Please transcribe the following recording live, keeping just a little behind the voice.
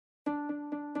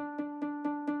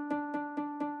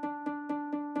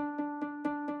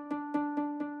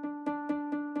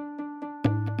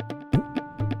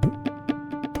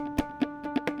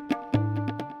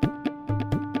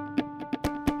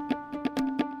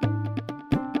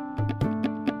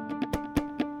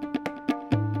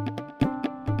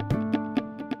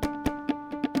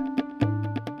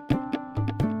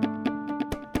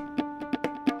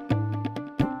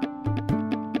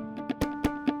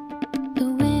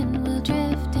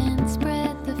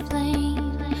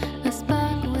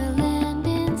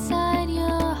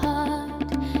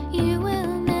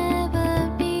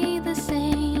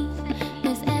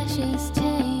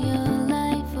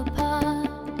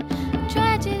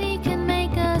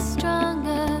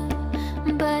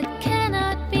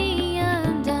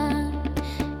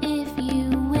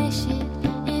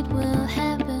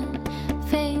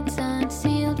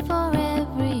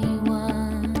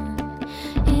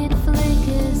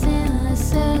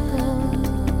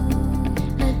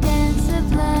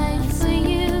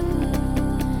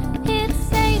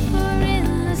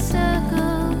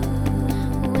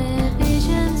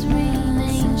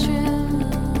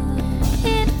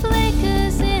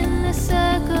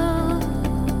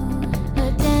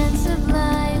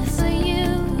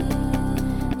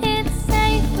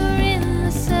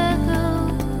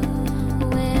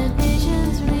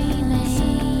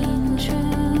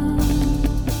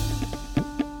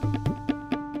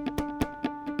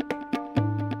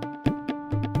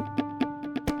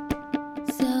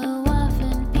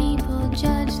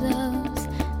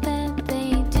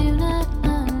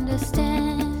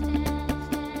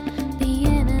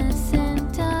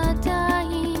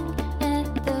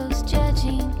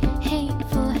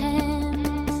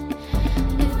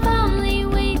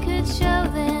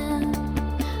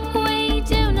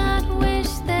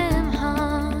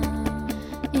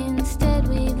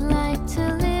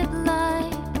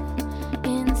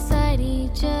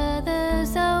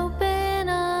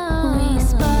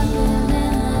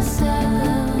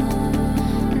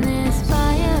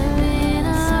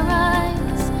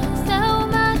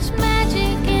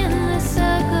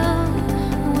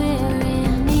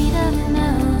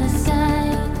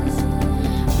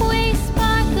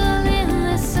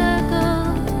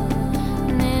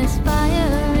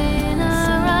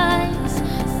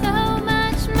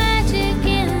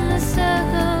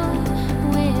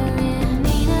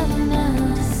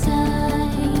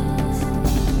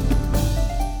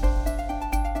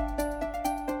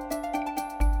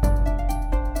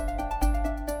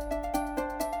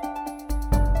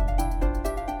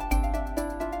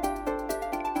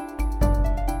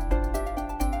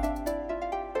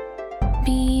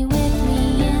Be with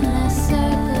me in the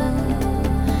circle.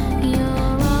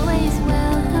 You're always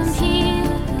welcome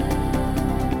here.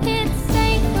 It's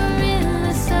safer in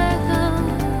the circle,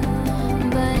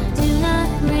 but do not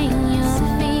bring your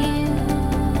fear.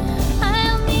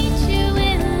 I'll meet you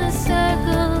in the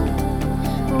circle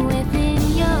within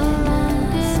your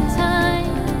own good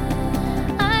time.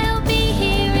 I'll be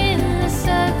here in the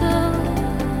circle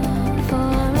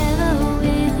forever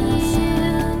with you,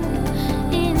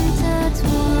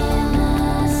 intertwined.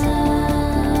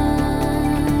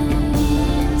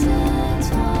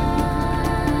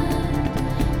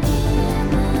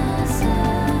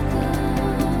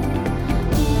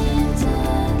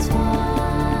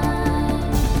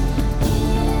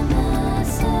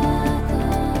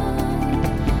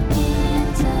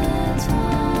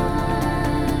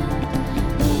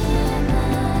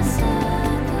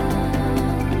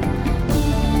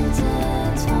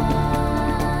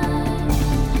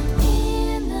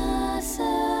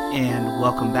 And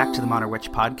welcome back to the Modern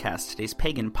Witch Podcast, today's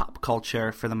pagan pop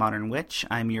culture for the modern witch.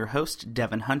 I'm your host,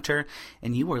 Devin Hunter,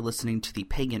 and you are listening to the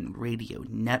Pagan Radio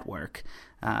Network.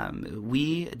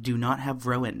 We do not have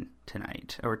Rowan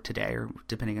tonight, or today, or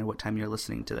depending on what time you're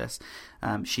listening to this.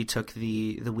 She took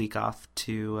the week off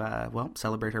to,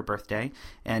 celebrate her birthday,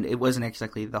 and it wasn't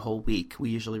exactly the whole week. We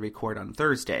usually record on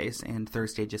Thursdays, and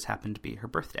Thursday just happened to be her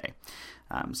birthday.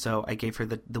 So I gave her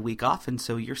the week off, and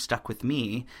so you're stuck with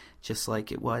me, just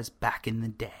like it was back in the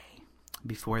day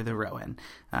before the Rowan.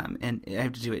 And I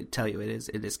have to tell you, it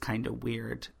is kind of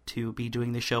weird to be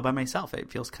doing the show by myself.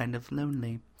 It feels kind of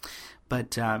lonely.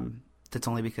 But that's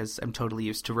only because I'm totally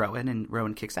used to Rowan, and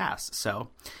Rowan kicks ass. So,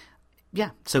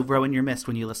 yeah. So, Rowan, you're missed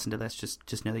when you listen to this.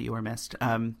 Just know that you are missed.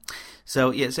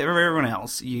 So everyone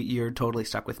else, you're totally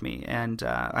stuck with me. And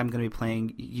I'm going to be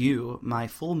playing you my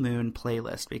full moon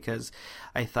playlist because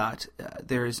I thought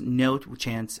there is no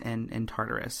chance in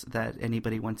Tartarus that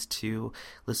anybody wants to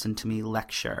listen to me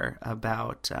lecture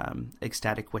about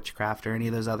ecstatic witchcraft or any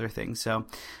of those other things. So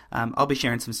I'll be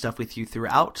sharing some stuff with you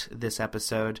throughout this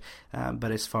episode.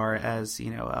 But as far as,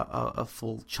 a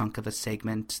full chunk of a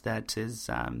segment that is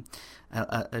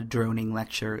a droning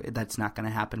lecture, that's not going to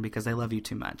happen because I love you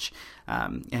too much.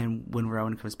 And when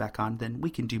Rowan comes back on, then we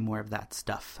can do more of that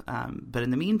stuff. But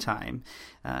in the meantime,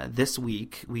 this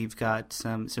week we've got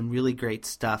some really great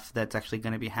stuff that's actually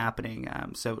going to be happening.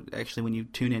 So actually, when you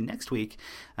tune in next week,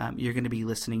 you're going to be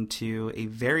listening to a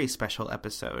very special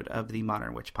episode of the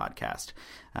Modern Witch Podcast.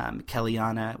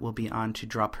 Kellyanna will be on to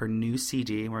drop her new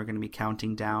CD. We're going to be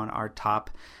counting down our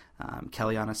top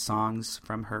Kellyanna songs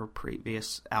from her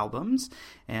previous albums,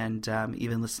 and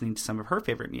even listening to some of her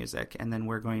favorite music. And then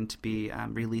we're going to be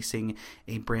releasing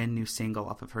a brand new single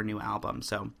off of her new album.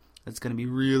 So it's going to be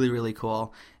really, really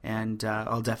cool, and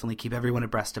I'll definitely keep everyone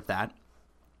abreast of that.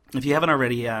 If you haven't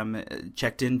already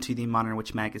checked into the Modern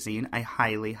Witch magazine, I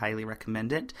highly, highly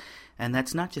recommend it. And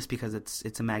that's not just because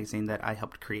it's a magazine that I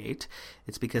helped create.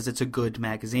 It's because it's a good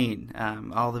magazine.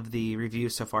 All of the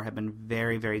reviews so far have been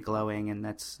very, very glowing, and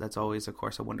that's always, of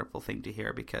course, a wonderful thing to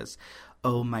hear because,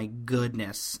 oh my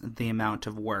goodness, the amount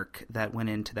of work that went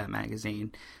into that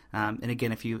magazine. And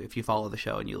again, if you follow the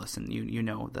show and you listen, you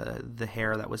know the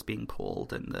hair that was being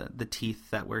pulled and the teeth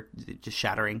that were just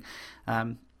shattering.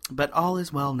 But all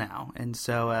is well now. And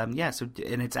so, and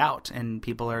it's out, and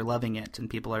people are loving it, and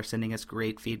people are sending us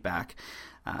great feedback.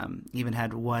 Even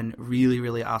had one really,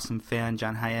 really awesome fan,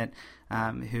 John Hyatt,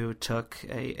 who took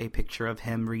a picture of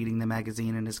him reading the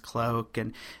magazine in his cloak,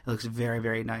 and it looks very,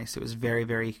 very nice. It was very,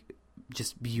 very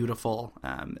just beautiful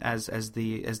as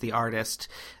the artist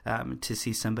to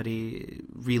see somebody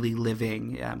really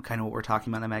living kind of what we're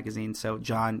talking about in the magazine. So,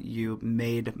 John, you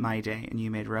made my day, and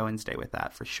you made Rowan's day with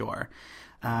that for sure.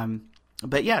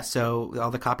 But yeah, so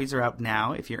all the copies are out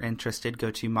now. If you're interested,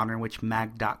 go to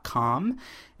modernwitchmag.com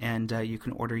and you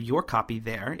can order your copy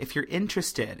there. If you're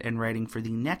interested in writing for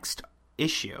the next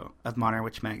issue of Modern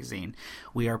Witch Magazine,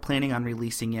 we are planning on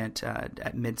releasing it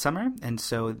at midsummer, and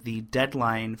so the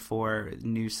deadline for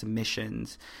new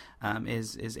submissions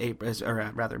is May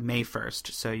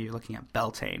 1st. So you're looking at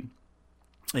Beltane.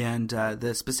 And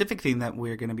the specific thing that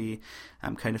we're going to be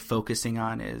kind of focusing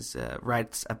on is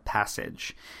rites of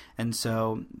passage. And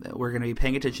so we're going to be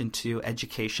paying attention to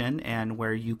education and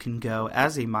where you can go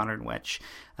as a modern witch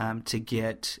to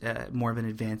get more of an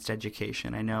advanced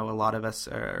education. I know a lot of us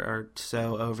are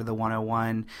so over the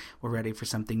 101, we're ready for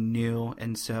something new.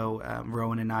 And so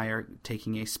Rowan and I are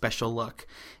taking a special look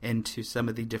into some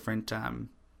of the different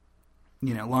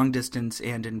long distance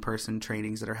and in-person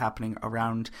trainings that are happening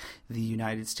around the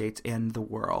United States and the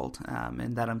world.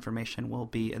 And that information will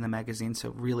be in the magazine. So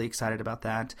really excited about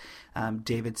that.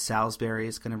 David Salisbury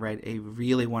is going to write a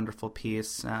really wonderful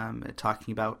piece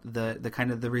talking about the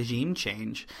kind of the regime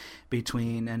change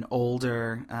between an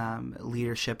older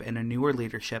leadership and a newer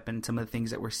leadership, and some of the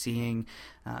things that we're seeing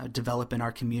develop in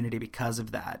our community because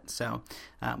of that. So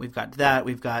we've got that.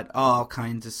 We've got all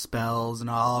kinds of spells and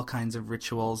all kinds of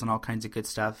rituals and all kinds of good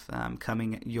stuff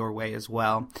coming your way as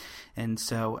well. And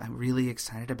so I'm really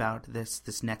excited about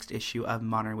this next issue of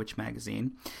Modern Witch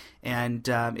Magazine. And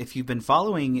if you've been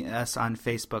following us on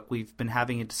Facebook, we've been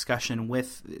having a discussion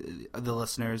with the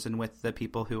listeners and with the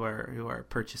people who are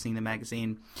purchasing the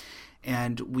magazine.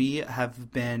 And we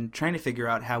have been trying to figure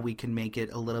out how we can make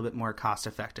it a little bit more cost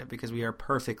effective, because we are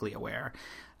perfectly aware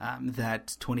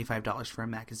that $25 for a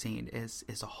magazine is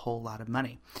a whole lot of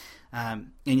money.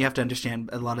 And you have to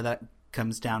understand a lot of that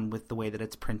comes down with the way that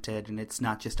it's printed, and it's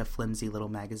not just a flimsy little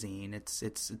magazine. It's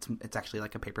actually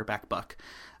like a paperback book,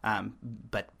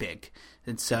 but big.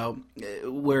 And so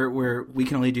we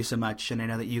can only do so much, and I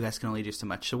know that you guys can only do so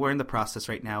much. So we're in the process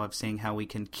right now of seeing how we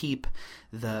can keep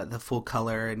the full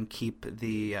color and keep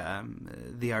the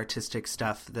artistic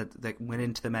stuff that went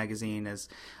into the magazine, as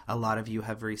a lot of you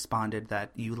have responded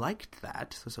that you liked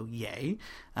that. So yay.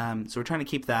 So we're trying to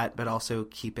keep that, but also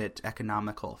keep it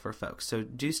economical for folks. So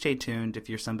do stay tuned if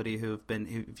you're somebody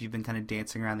if you've been kind of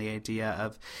dancing around the idea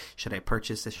of, should I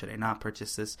purchase this? Should I not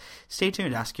purchase this? Stay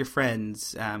tuned. Ask your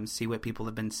friends. See what people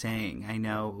have been saying. I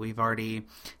know we've already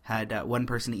had one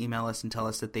person email us and tell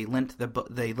us that they lent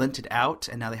it out,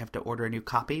 and now they have to order a new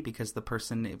copy because the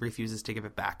person refuses to give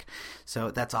it back.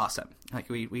 So that's awesome. Like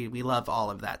we love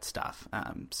all of that stuff.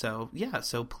 So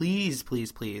please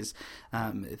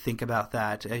think about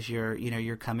that as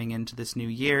you're coming into this new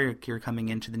year. You're coming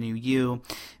into the new you.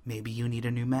 Maybe you need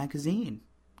a new magazine.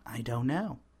 I don't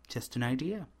know. Just an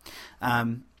idea.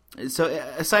 So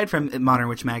aside from Modern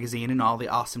Witch Magazine and all the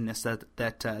awesomeness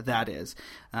that is,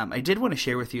 I did want to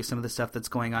share with you some of the stuff that's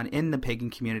going on in the pagan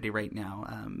community right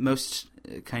now. Most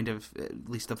kind of, at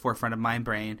least the forefront of my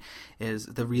brain, is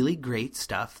the really great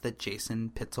stuff that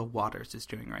Jason Pitzel-Waters is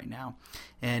doing right now.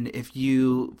 And if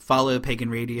you follow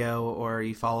Pagan Radio or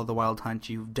you follow The Wild Hunt,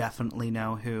 you definitely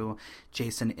know who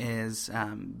Jason is.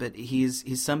 But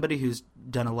he's somebody who's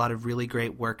done a lot of really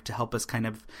great work to help us kind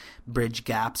of bridge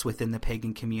gaps within the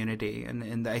pagan community.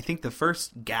 And I think the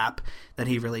first gap that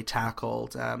he really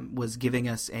tackled was giving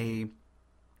us a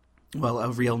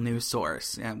real news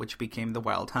source, which became The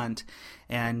Wild Hunt.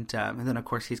 And then, of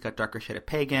course, he's got Darker Shade of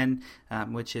Pagan,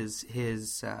 which is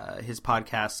his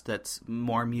podcast that's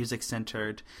more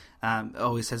music-centered,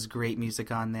 always has great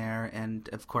music on there. And,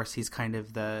 of course, he's kind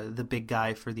of the big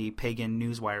guy for the Pagan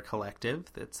Newswire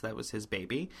Collective. That was his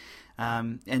baby.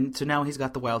 And so now he's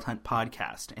got the Wild Hunt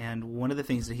podcast. And one of the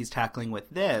things that he's tackling with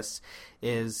this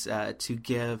is to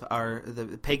give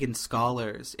the pagan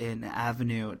scholars an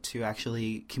avenue to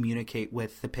actually communicate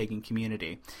with the pagan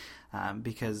community.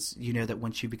 Because you know that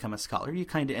once you become a scholar, you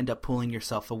kind of end up pulling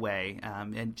yourself away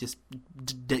and just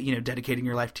dedicating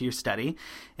your life to your study.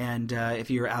 And if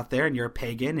you're out there and you're a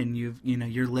pagan and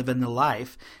you're living the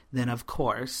life, then of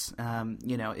course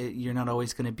you're not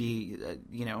always going to be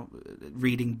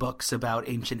reading books about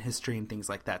ancient history and things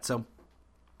like that. So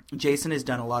Jason has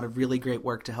done a lot of really great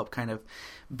work to help kind of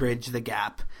bridge the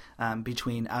gap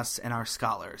between us and our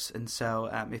scholars. And so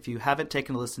if you haven't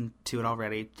taken a listen to it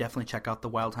already, definitely check out the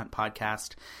Wild Hunt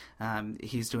podcast.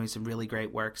 He's doing some really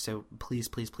great work. So please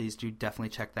do definitely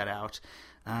check that out.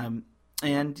 And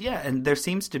there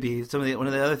seems to be one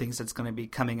of the other things that's going to be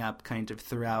coming up kind of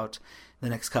throughout the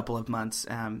next couple of months.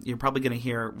 You're probably going to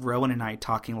hear Rowan and I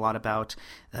talking a lot about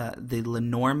the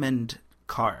Lenormand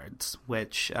cards,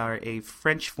 which are a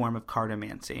French form of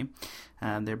cartomancy.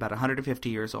 They're about 150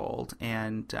 years old,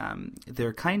 and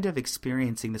they're kind of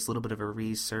experiencing this little bit of a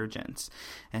resurgence.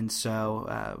 And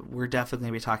so we're definitely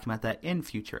going to be talking about that in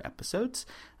future episodes.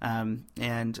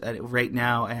 Right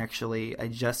now, I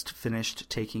just finished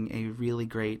taking a really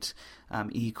great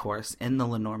e-course in the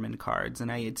Lenormand cards,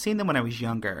 and I had seen them when I was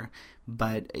younger,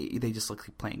 but they just look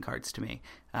like playing cards to me,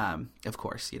 of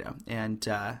course, and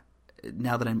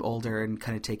now that I'm older and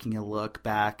kind of taking a look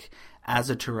back as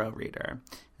a tarot reader,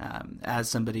 as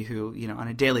somebody who, on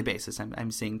a daily basis, I'm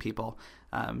seeing people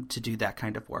to do that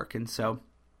kind of work. And so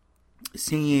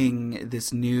seeing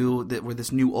this new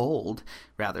old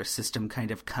system kind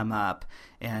of come up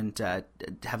and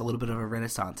have a little bit of a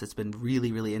renaissance, it's been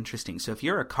really, really interesting. So if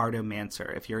you're a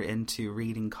cartomancer, if you're into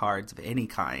reading cards of any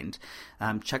kind,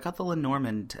 check out the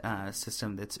Lenormand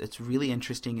system. It's really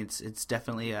interesting. It's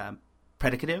definitely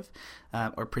predicative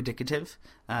or predicative.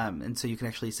 And so you can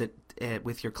actually sit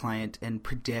with your client and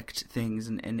predict things,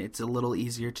 and it's a little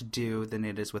easier to do than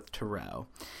it is with tarot.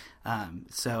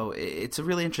 So it's a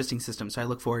really interesting system. So I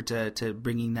look forward to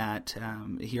bringing that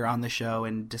here on the show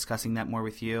and discussing that more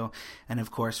with you. And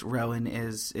of course, Rowan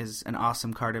is an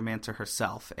awesome cartomancer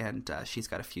herself, and she's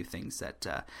got a few things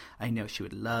that I know she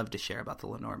would love to share about the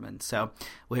Lenormand. So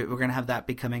we're going to have that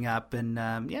be coming up, and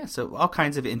so all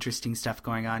kinds of interesting stuff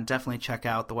going on. Definitely check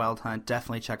out the Wild Hunt.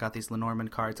 Definitely check out these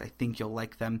Lenormand cards. I think you'll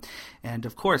like them. And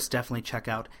of course, definitely check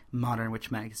out Modern Witch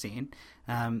Magazine.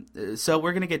 So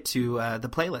we're going to get to the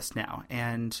playlist now.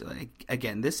 And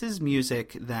again, this is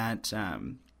music that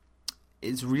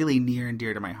is really near and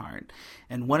dear to my heart.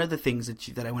 And one of the things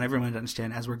that I want everyone to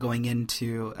understand as we're going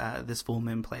into this full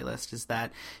moon playlist is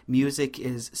that music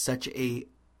is such a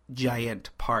giant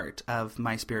part of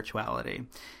my spirituality.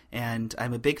 And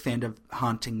I'm a big fan of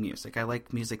haunting music. I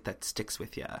like music that sticks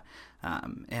with you.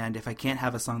 And if I can't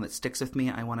have a song that sticks with me,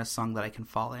 I want a song that I can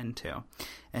fall into.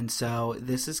 And so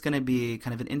this is going to be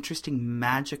kind of an interesting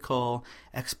magical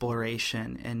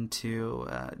exploration into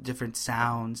different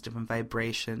sounds, different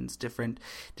vibrations, different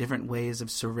ways of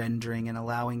surrendering and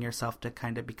allowing yourself to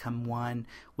kind of become one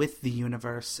with the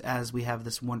universe as we have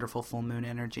this wonderful full moon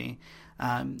energy.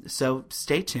 So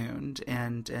stay tuned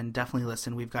and definitely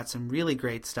listen. We've got some really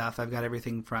great stuff. I've got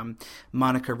everything from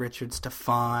Monica Richards to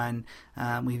Fawn.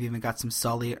 We've even got some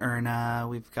Sully Erna.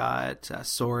 We've got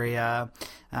Soria,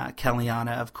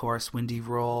 Kellyanna, of course, Wendy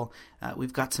Roll.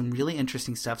 We've got some really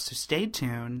interesting stuff, so stay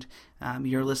tuned.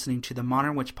 You're listening to the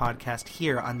Modern Witch Podcast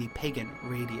here on the Pagan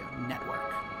Radio Network.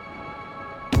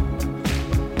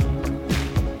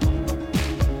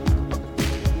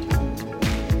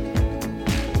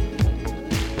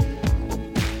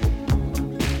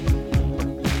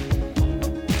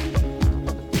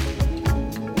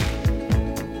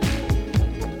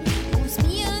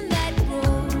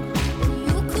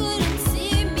 Couldn't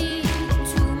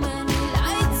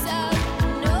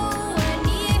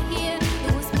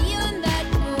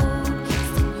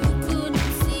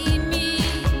see me,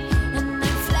 and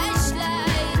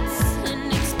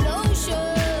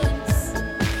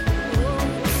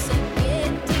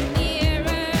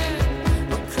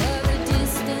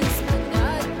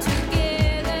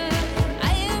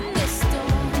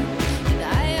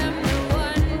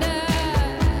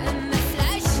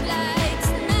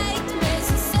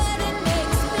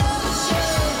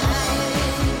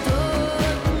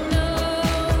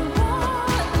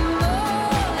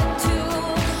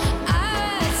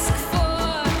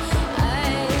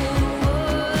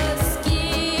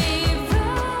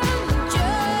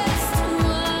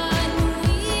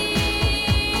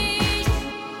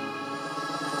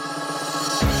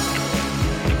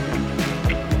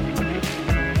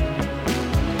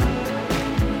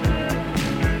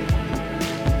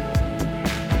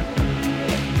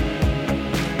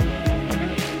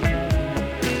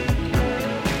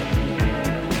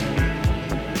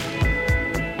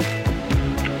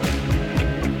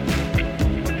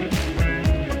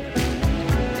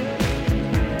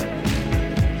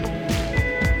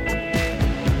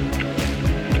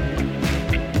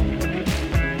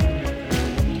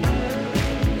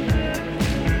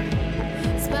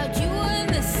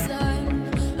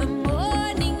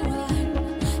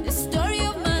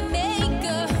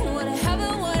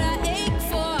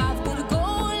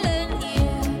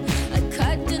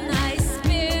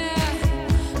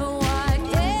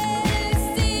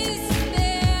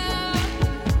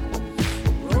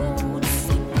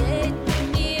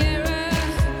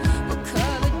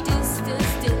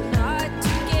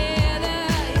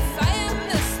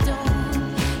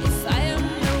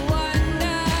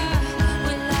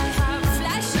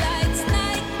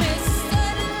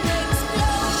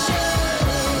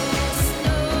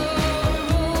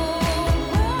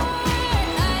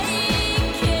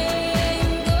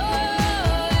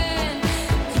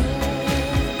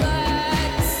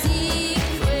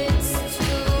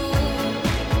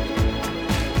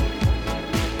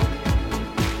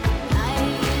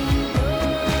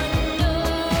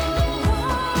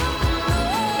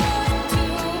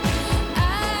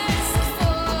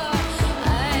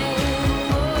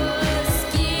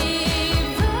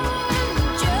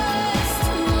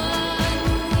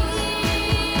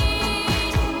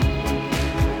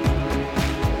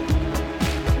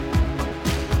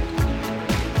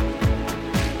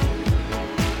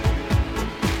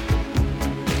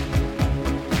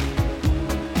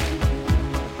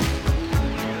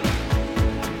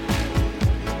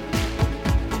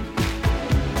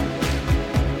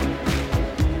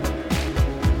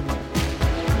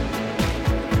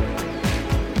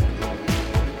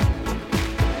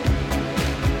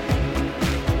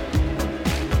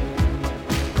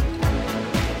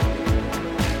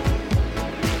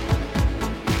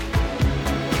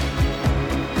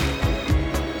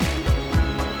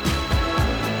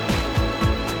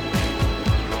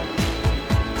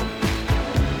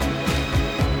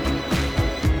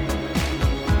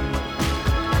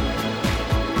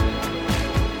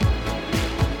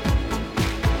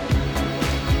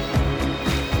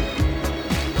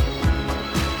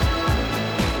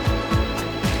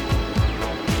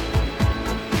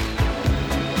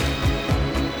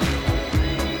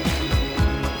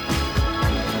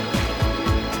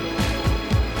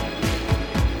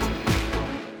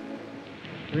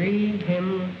Three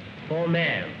hymns for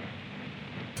man.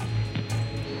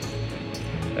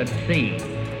 At sea,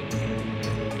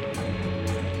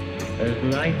 as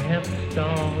night hath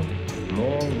stars,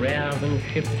 more rare than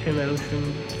ships in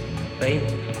ocean, faith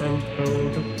from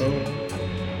pole to pole,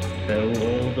 so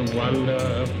all the wonder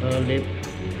of her lips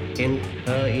hints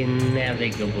her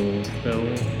innavigable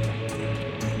soul.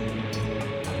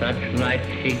 Such light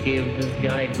she gives as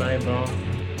guide my bark,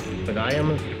 but I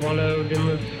am swallowed in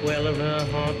the swell of her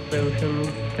heart's ocean,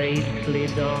 sagely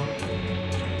dark,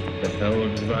 that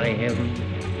holds my heaven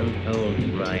and holds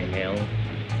my hell.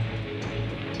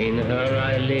 In her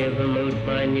I live, a most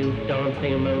minute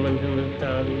dancing moment in the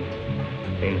sun.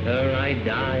 In her I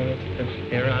die, a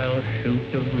sterile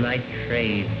shoot of night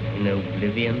shade in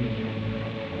oblivion.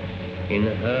 In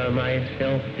her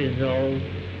myself dissolve,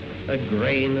 a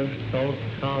grain of salt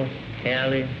cast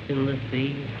careless in the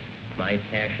sea. My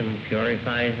passion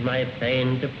purifies my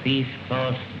pain to peace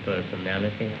past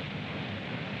personality.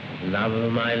 Love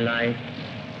of my life,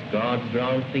 God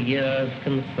grant the years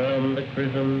confirm the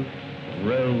chrism,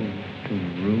 rose to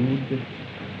rude,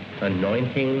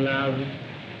 anointing love,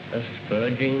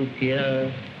 asperging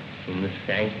tears in the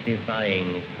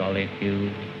sanctifying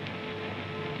solitude.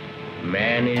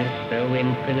 Man is so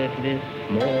infinitely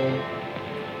small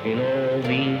in all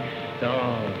these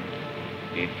stars,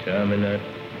 determinate,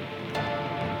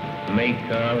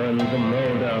 maker and the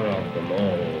molder of them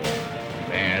all.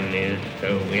 Man is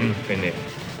so infinite.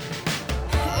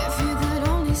 If you could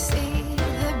only see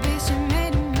the beast you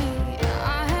made of me,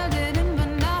 I held it in, but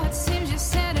now it seems you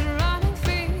set it running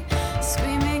free.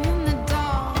 Screaming in the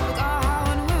dark, how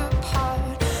when we're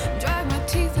apart. Drag my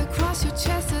teeth across your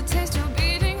chest to taste your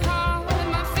beating heart.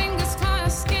 My fingers claw your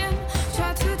skin,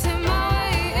 try to take my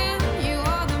way in. You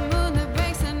are the moon that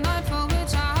breaks the night for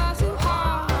which I have to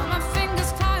hard. My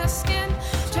fingers claw your skin,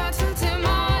 try to take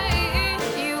my way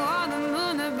in. You are the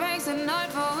moon that breaks the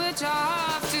night for which I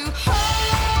have to hide.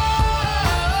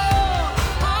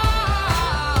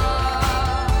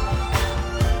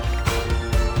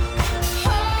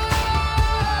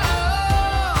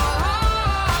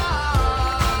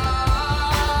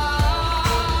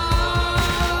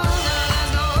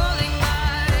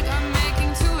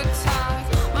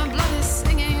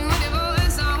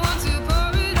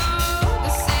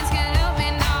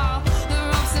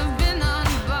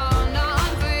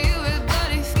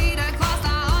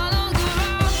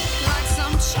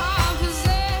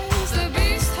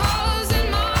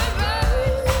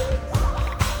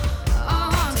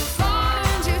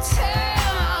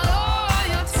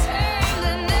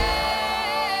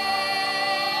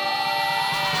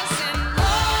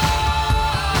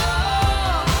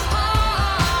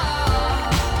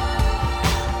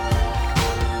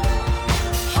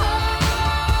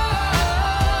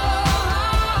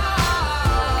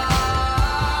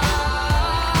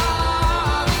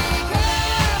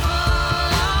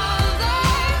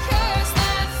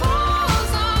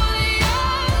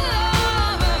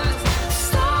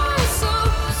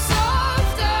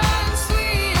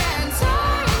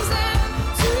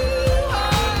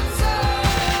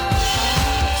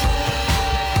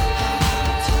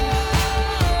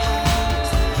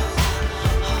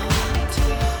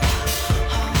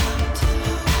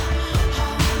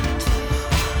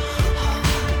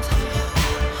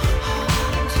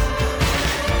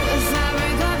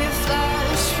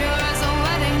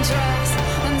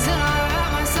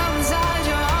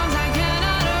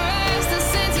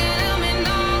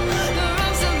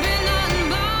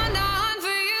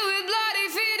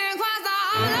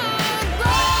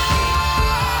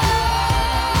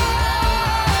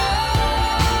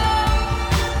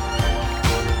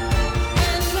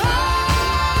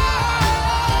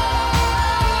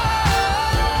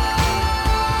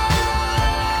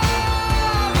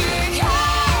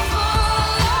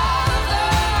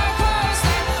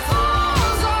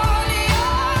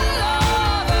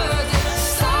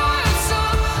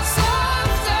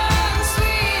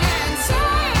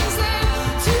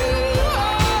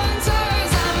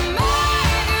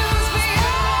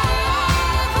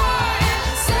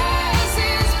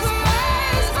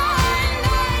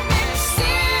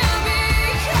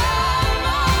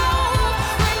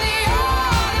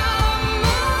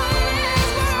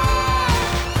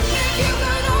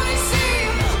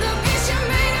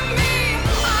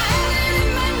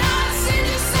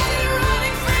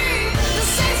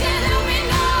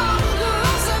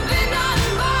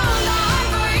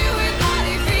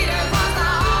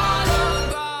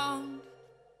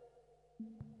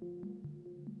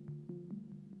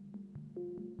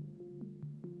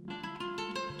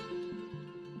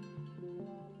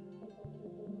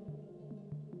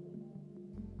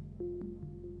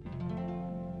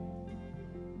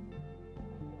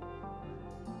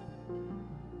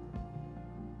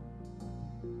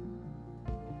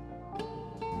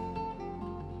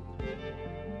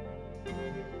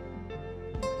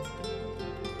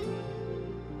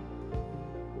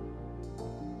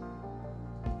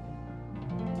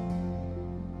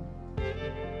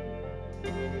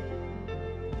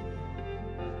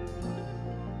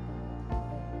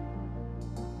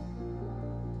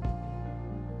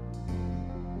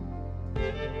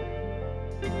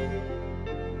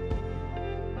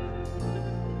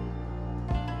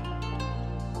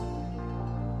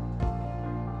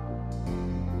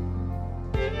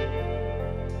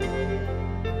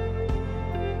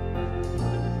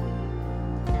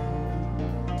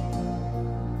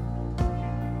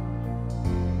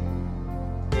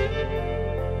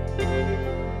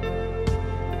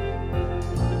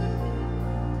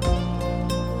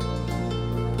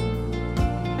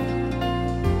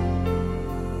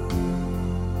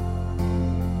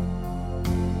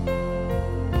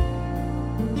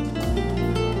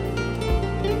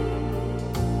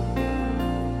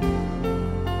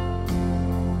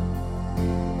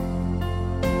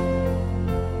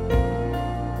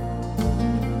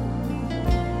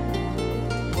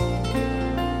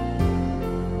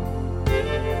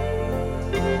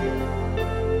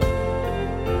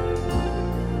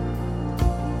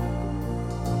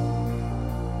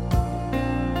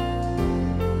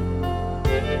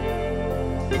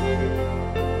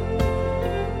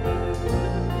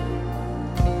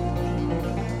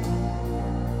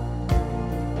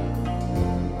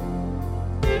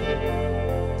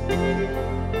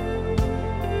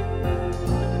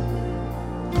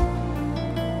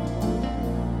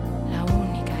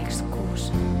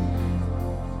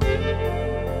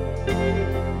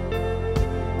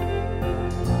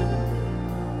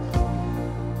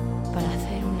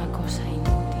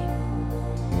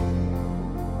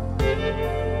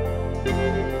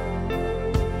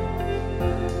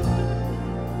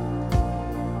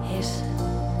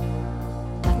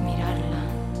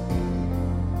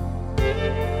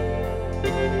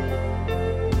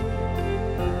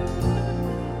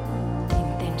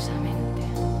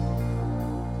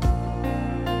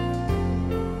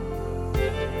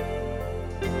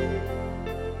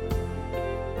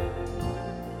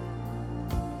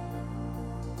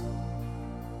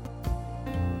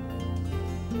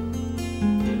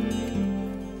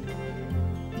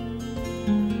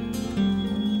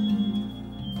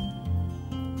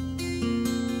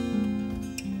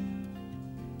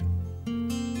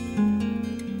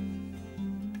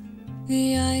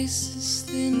 The ice is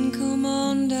thin, come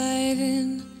on, dive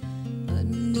in.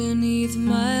 Underneath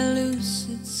my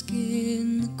lucid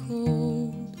skin, the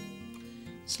cold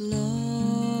is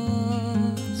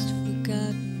lost,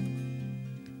 forgotten.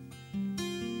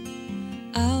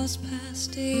 Hours pass,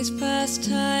 days pass,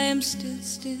 time stood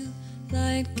still.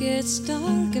 Light gets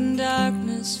dark and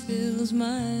darkness fills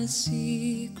my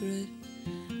secret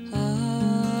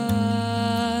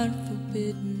heart,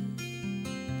 forbidden.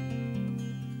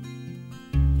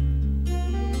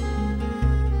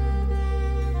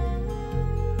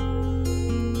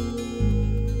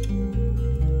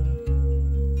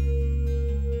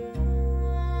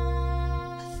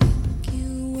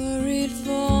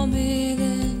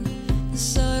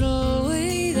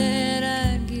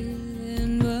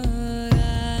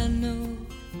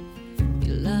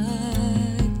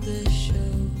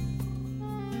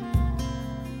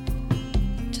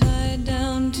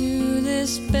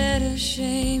 Better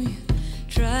shame you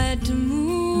tried to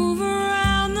move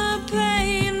around the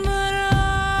pain, but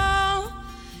oh,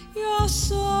 your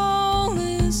soul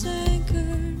is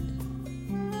anchored.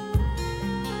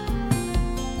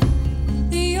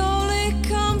 The only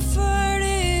comfort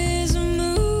is a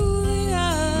moving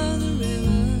of the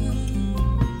river.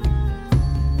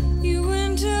 You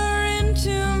enter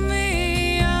into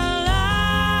me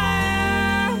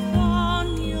alive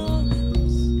on your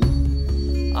lips.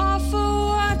 Offer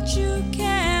you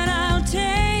can, I'll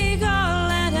take all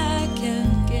that I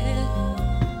can get.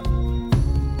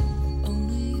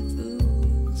 Only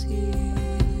fools here.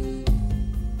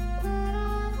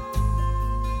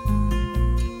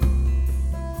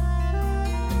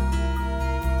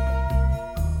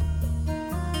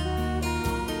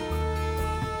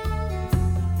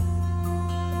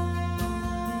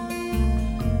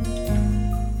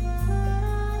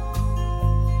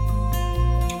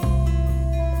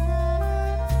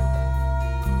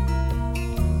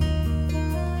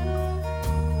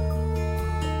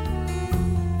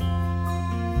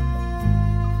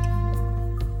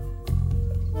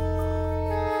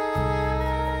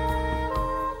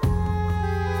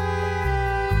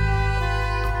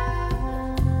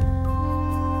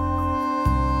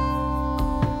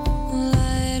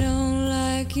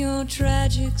 Your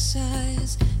tragic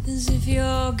sighs, as if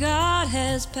your God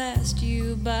has passed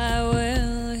you by.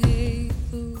 Well, hey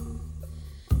fool,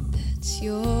 that's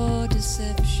your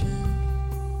deception.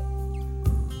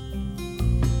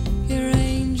 Your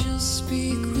angels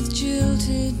speak with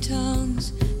jilted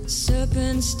tongues. The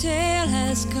serpent's tail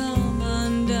has come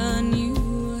undone.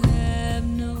 You have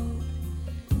no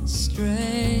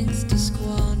strength to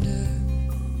squander.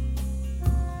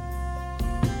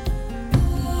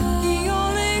 The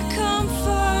only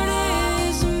comfort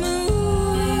is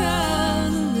moving out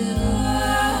of the middle.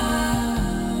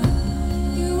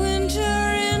 You enter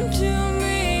into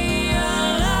me, a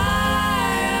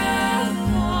lie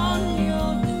upon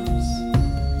your lips.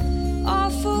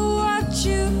 Offer what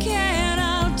you can,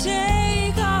 I'll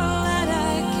take all that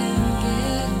I can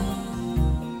get.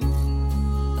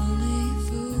 Only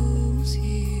fools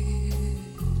here.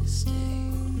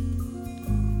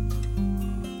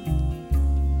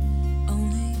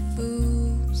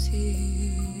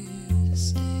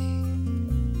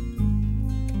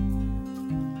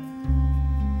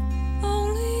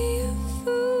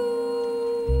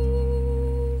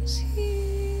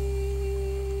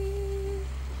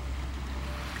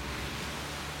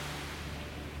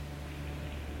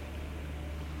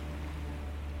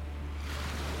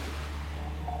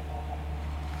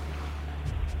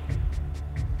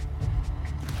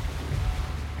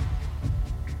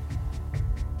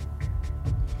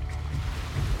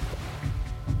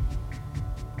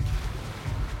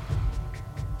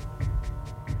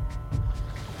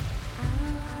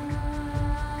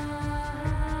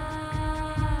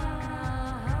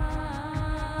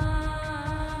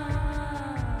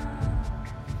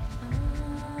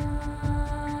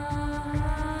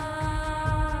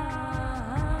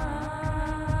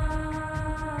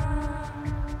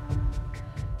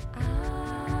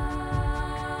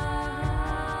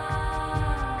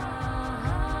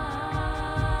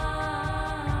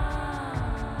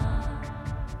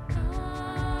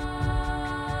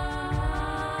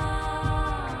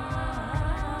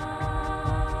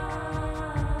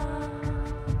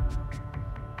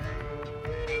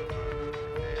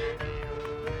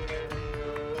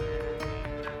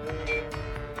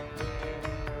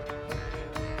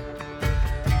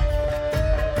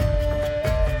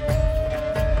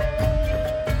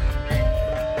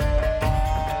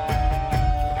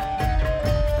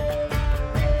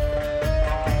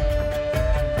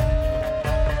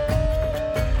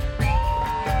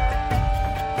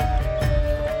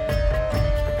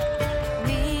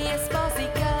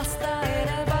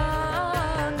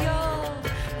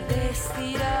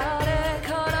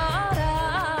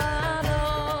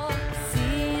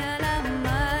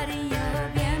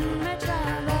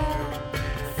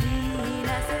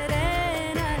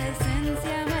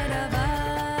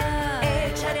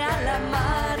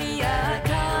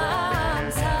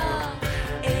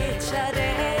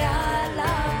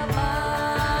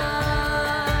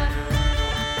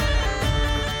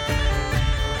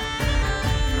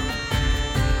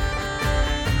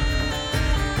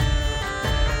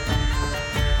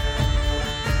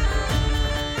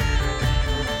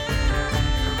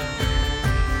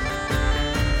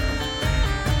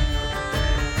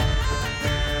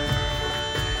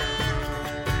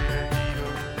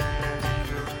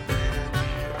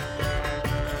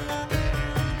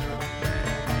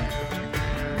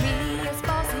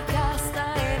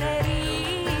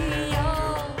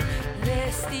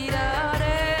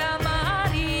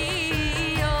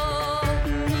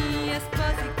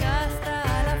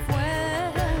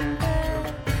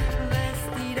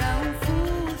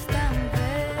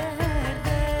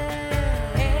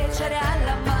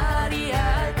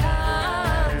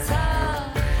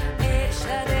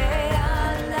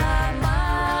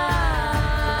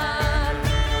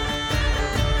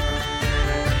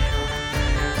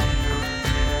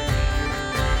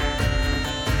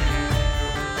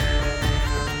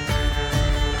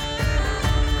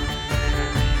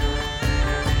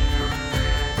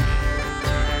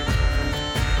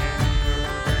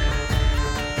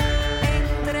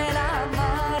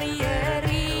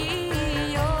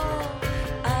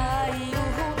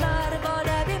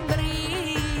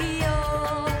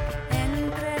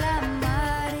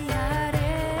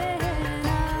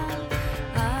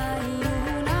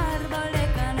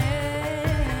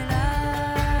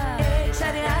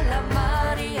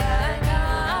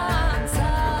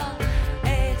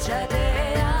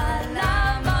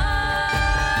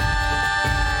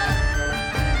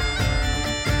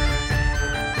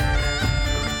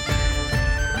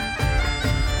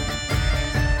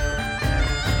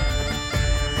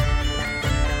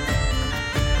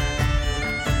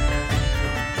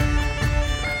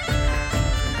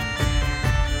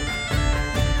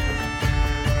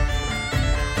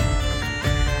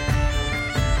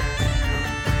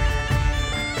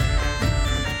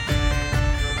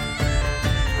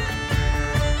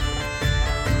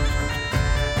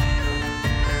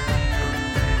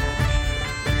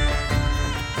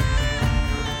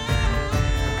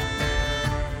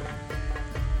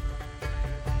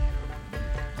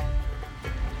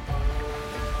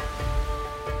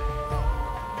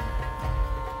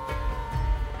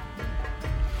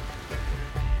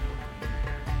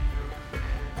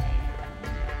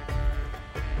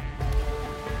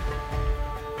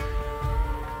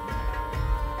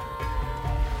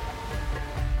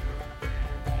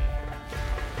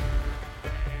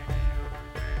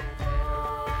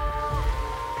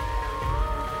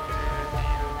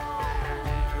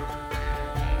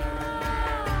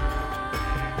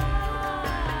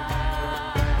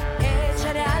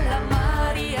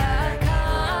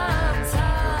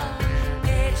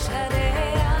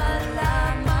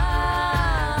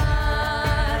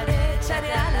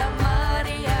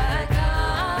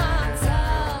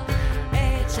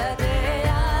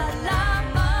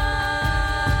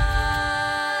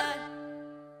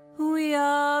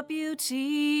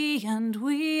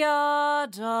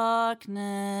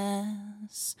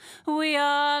 darkness. We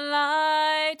are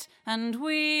light and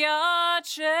we are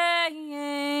change.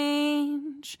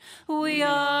 We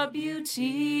are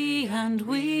beauty and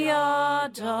we are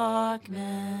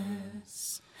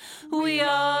darkness. We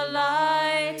are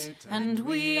light and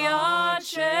we are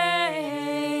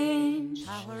change.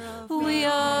 We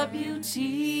are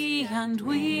beauty and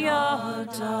we are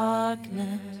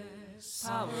darkness.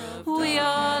 We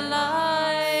are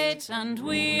light and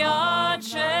we are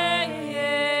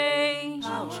change.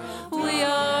 We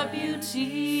are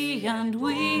beauty and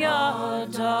we are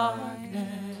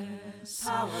darkness.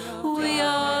 We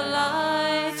are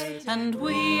light and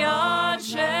we are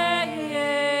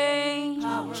change.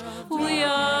 We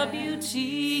are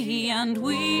beauty and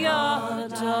we are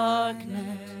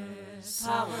darkness.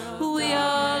 We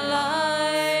are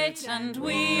light and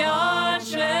we are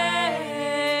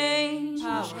change.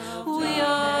 We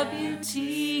are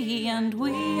beauty and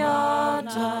we are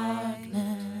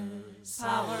darkness.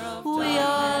 We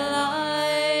are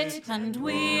light and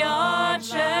we are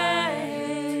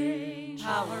change.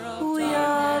 We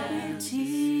are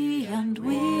beauty and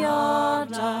we are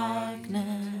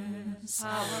darkness.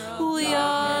 We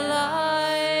are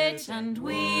light and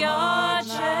we are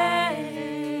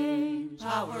change.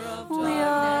 We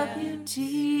are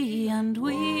beauty and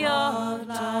we are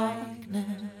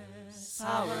darkness.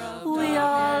 We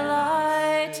are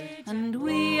light and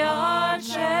we are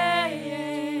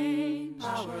change.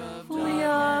 We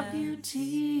are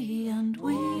beauty and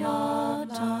we are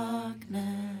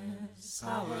darkness.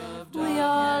 We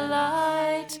are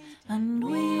light and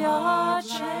we are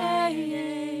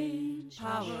change.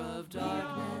 Power of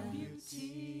darkness,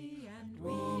 beauty and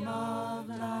we are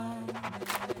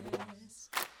darkness.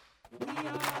 We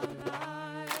are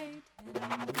light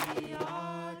and we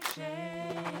are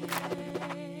change.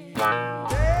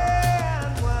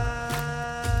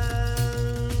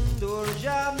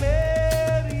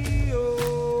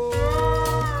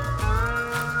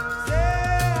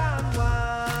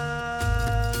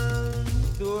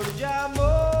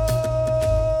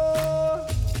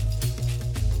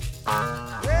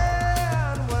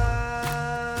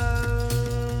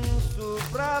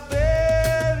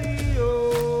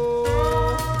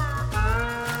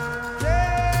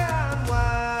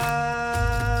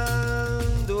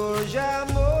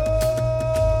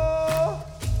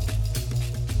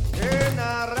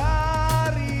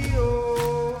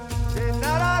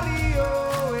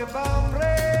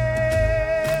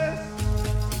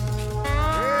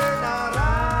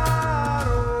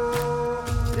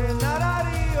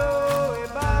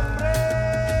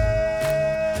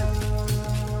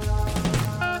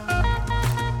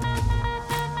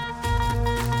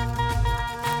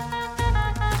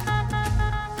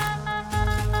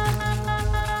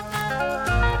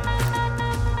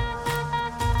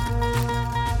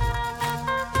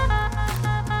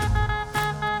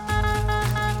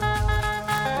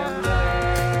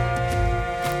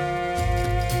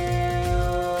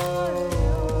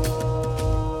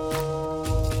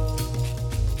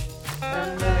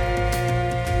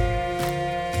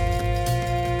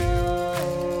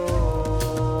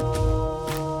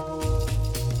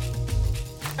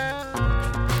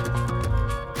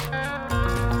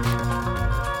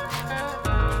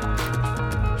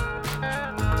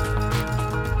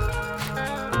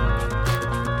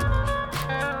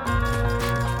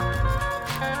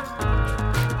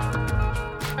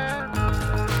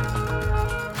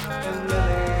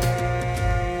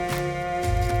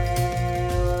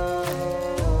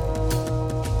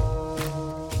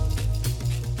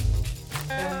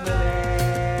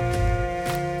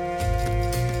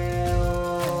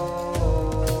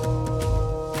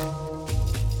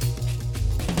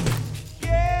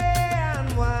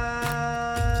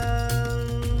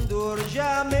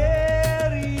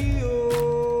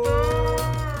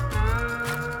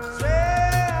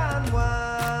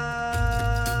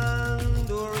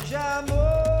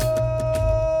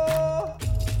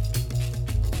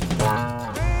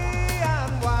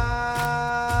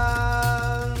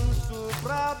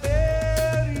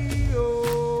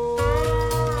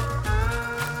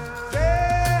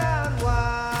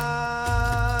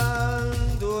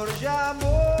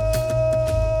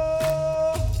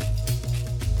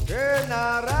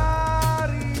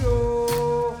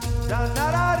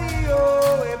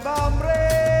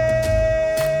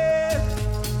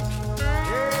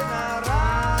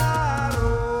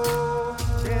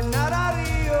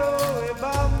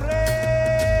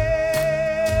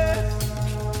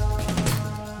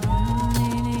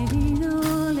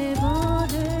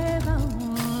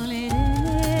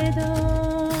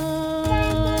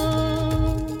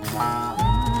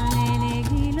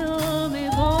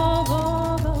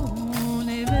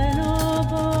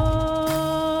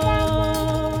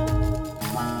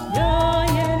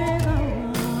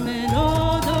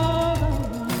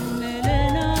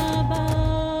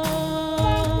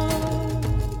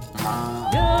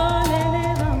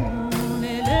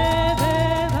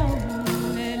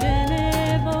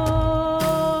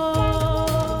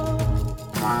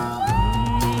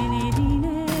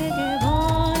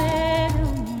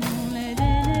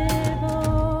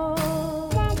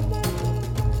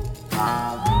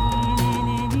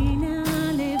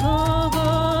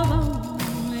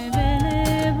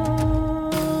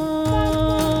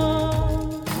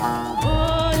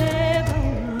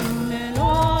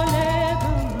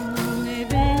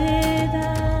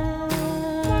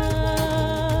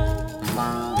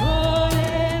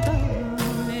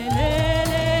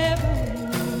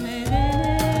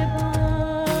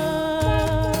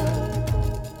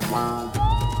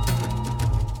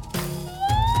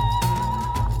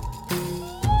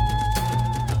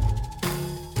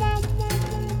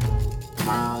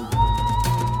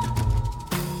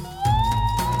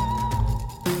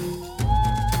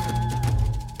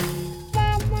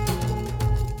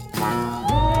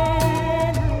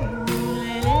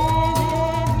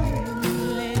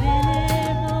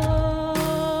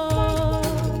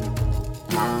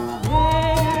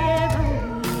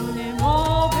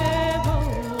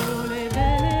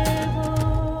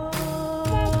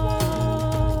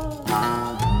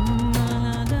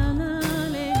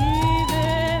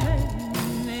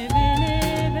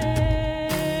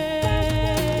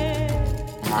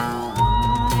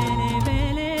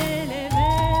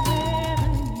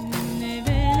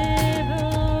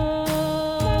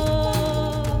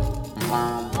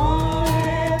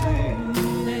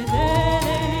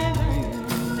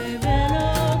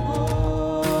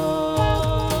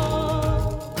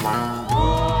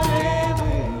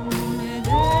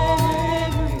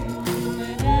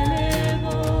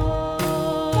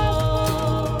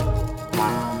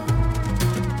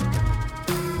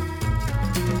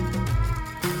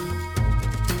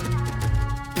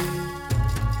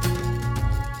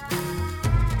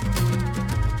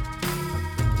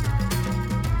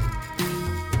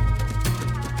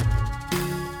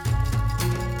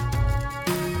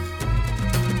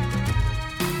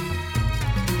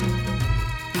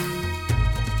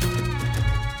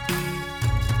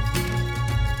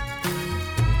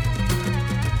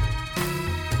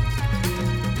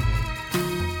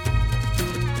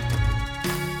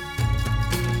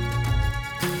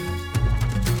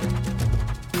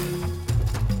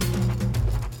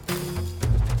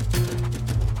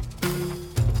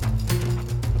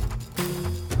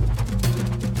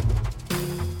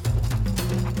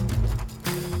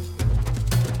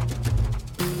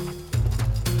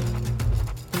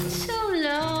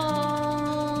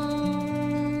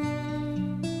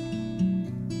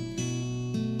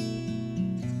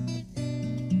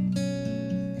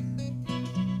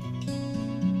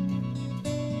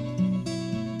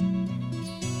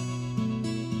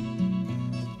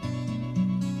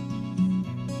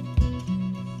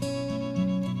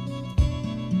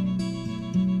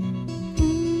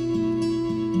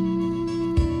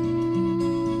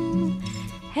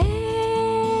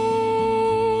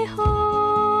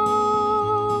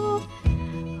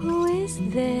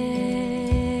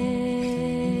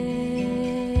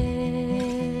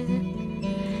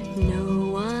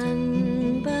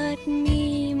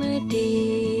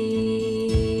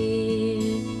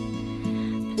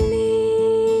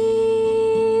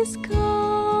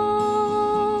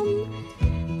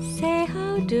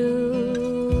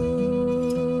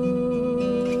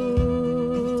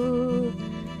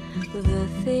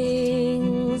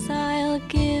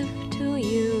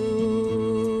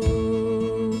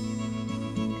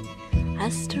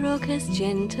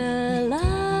 gentle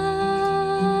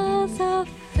as a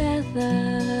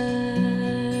feather.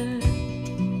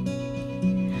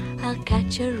 I'll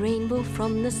catch a rainbow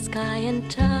from the sky and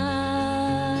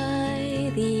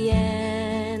tie the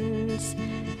ends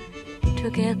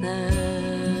together.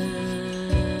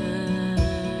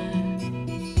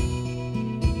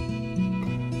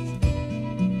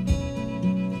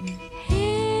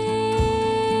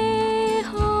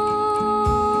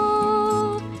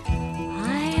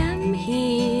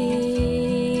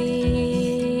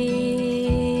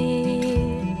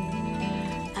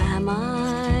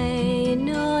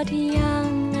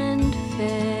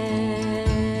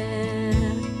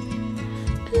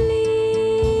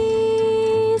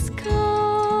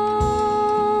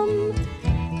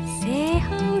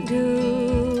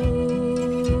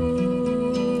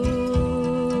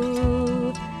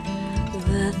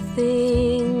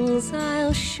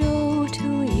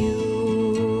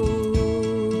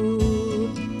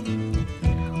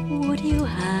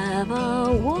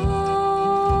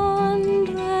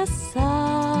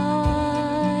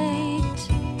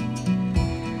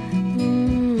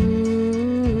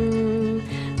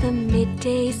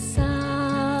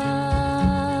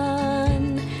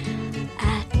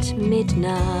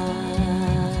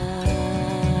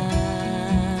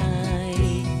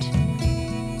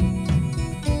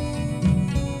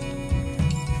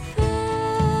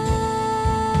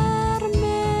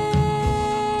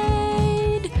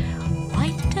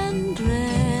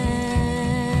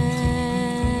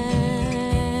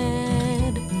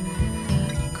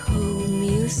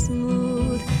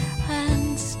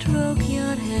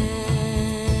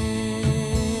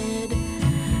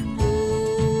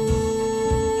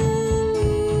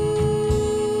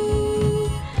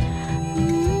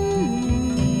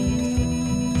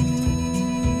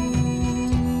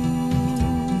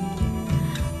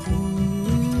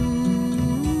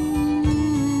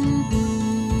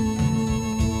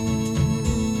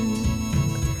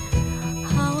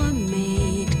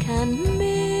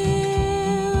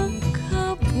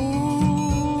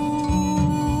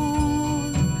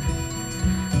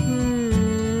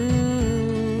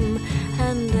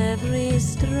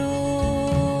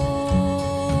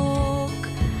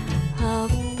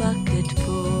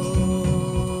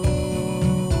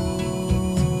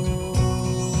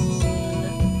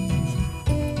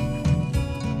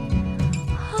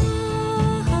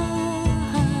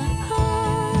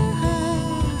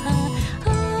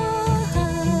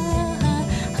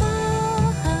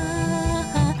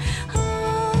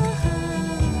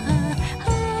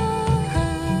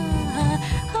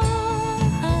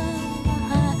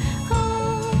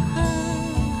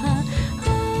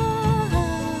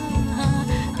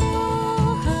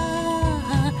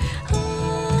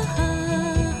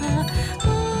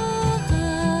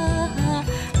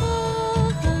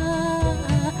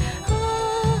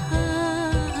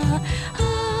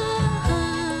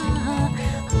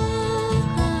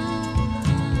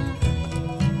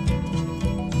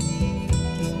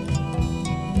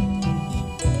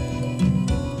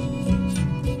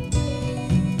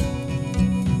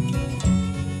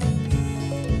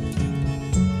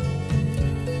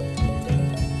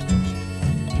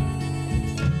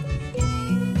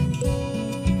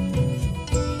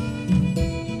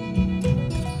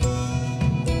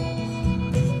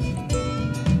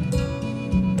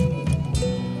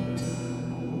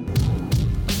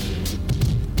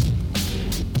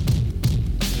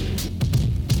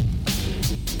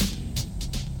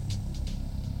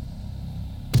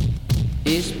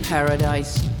 Is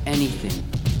paradise anything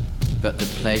but the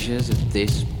pleasures of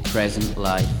this present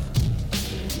life?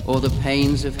 Or the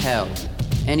pains of hell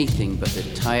anything but the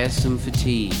tiresome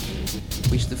fatigue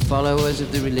which the followers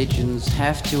of the religions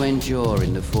have to endure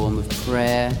in the form of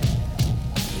prayer,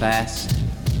 fast,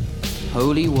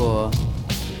 holy war,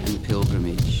 and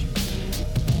pilgrimage?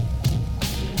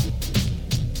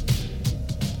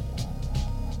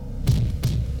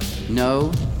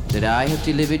 Know that I have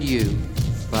delivered you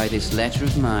by this letter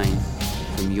of mine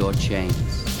from your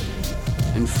chains,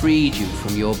 and freed you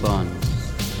from your bonds.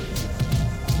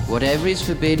 Whatever is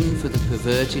forbidden for the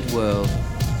perverted world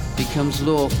becomes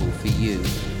lawful for you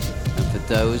and for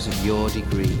those of your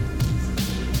degree.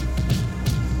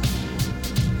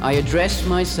 I address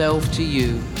myself to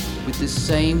you with the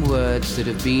same words that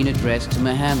have been addressed to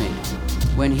Muhammad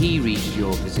when he reached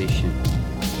your position.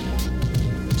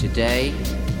 Today,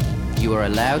 you are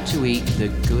allowed to eat the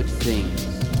good things,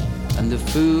 and the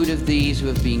food of these who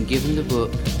have been given the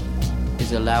book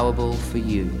is allowable for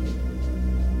you.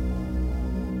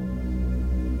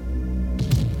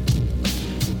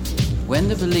 When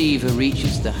the believer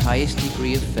reaches the highest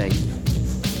degree of faith,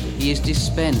 he is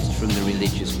dispensed from the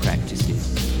religious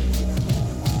practices.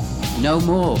 No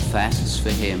more fasts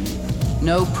for him,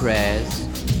 no prayers,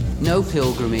 no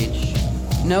pilgrimage,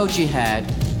 no jihad,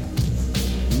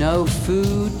 no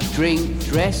food, drink,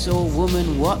 dress, or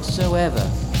woman whatsoever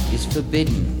is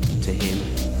forbidden to him.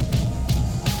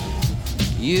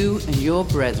 You and your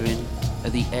brethren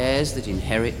are the heirs that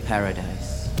inherit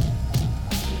paradise.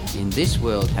 In this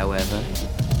world, however,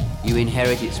 you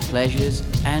inherit its pleasures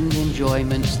and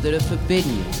enjoyments that are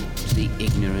forbidden to the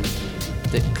ignorant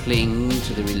that cling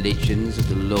to the religions of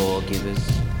the lawgivers.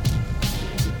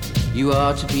 You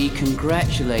are to be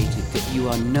congratulated that you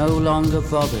are no longer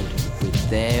bothered with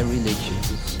their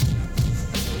religions.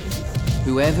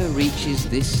 Whoever reaches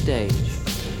this stage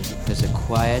has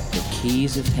acquired the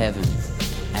keys of heaven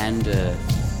and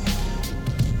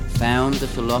earth, found the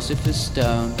philosopher's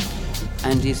stone,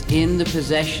 and is in the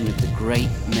possession of the great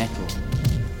metal.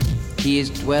 He is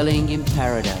dwelling in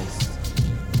paradise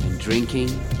and drinking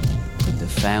from the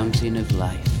fountain of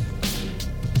life.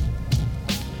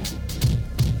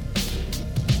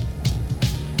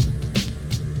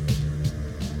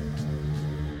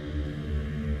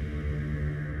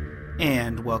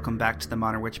 And welcome back to the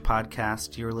Modern Witch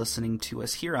Podcast. You're listening to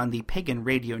us here on the Pagan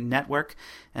Radio Network,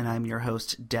 and I'm your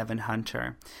host, Devin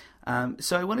Hunter.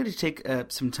 So I wanted to take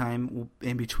some time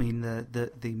in between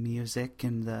the music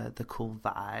and the cool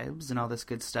vibes and all this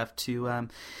good stuff to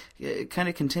kind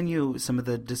of continue some of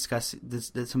the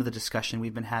discussion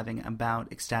we've been having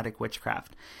about ecstatic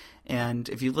witchcraft. And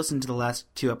if you've listened to the last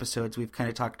two episodes, we've kind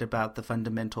of talked about the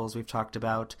fundamentals. We've talked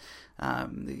about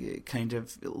kind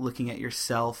of looking at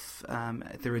yourself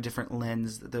through a different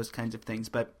lens, those kinds of things.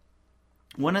 But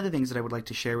one of the things that I would like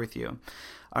to share with you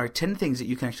are 10 things that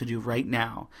you can actually do right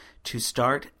now to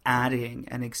start adding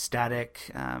an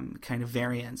ecstatic kind of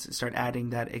variance, start adding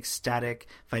that ecstatic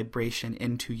vibration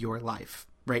into your life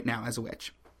right now as a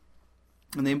witch.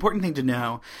 And the important thing to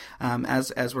know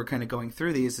as we're kind of going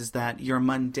through these is that your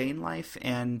mundane life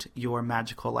and your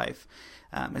magical life,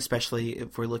 especially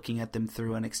if we're looking at them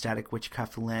through an ecstatic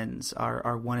witchcraft lens,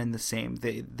 are one and the same.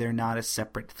 They're not a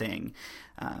separate thing.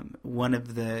 One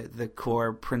of the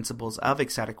core principles of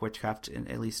ecstatic witchcraft,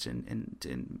 at least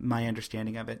in my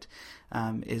understanding of it,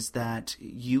 is that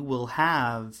you will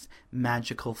have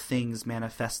magical things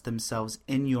manifest themselves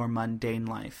in your mundane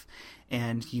life,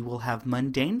 and you will have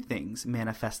mundane things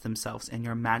manifest themselves in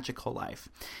your magical life.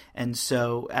 And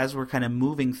so as we're kind of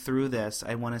moving through this,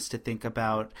 I want us to think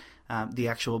about the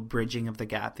actual bridging of the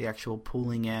gap, the actual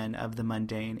pulling in of the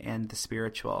mundane and the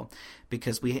spiritual,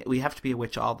 because we have to be a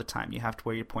witch all the time. You have to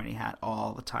wear your pointy hat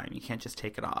all the time. You can't just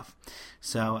take it off.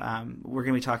 So we're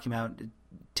going to be talking about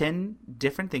 10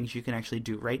 different things you can actually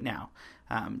do right now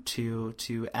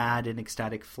to add an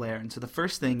ecstatic flair. And so the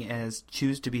first thing is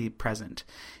choose to be present.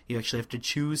 You actually have to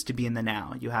choose to be in the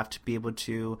now. You have to be able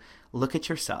to look at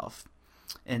yourself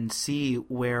and see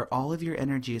where all of your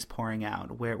energy is pouring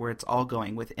out, where it's all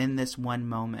going within this one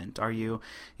moment. Are you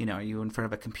in front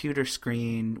of a computer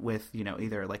screen with,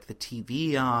 either like the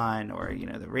TV on or,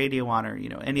 the radio on or,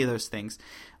 any of those things?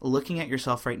 Looking at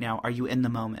yourself right now, are you in the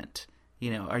moment?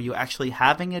 Are you actually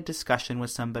having a discussion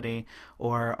with somebody,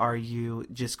 or are you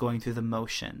just going through the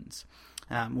motions?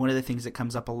 One of the things that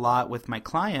comes up a lot with my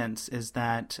clients is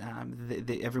that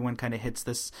everyone kind of hits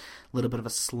this little bit of a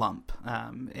slump,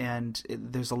 and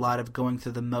there's a lot of going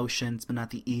through the motions but not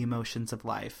the emotions of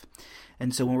life.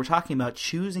 And so when we're talking about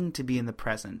choosing to be in the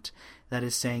present, that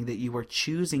is saying that you are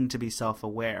choosing to be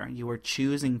self-aware. You are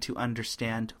choosing to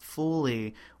understand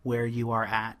fully where you are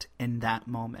at in that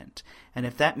moment. And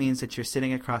if that means that you're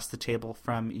sitting across the table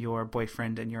from your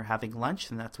boyfriend and you're having lunch,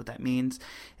 then that's what that means.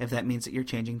 If that means that you're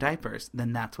changing diapers,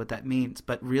 then that's what that means.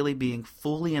 But really being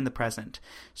fully in the present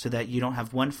so that you don't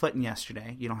have one foot in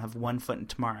yesterday, you don't have one foot in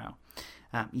tomorrow.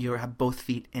 You have both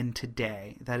feet in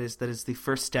today. That is the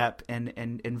first step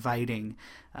in inviting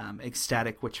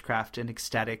ecstatic witchcraft and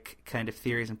ecstatic kind of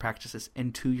theories and practices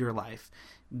into your life.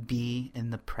 Be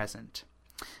in the present.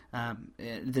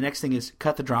 The next thing is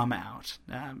cut the drama out.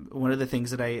 One of the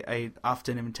things that I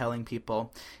often am telling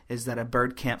people is that a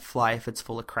bird can't fly if it's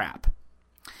full of crap.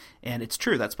 And it's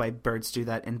true. That's why birds do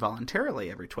that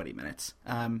involuntarily every 20 minutes.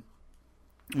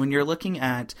 When you're looking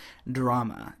at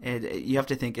drama, you have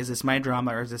to think, is this my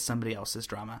drama or is this somebody else's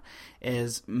drama?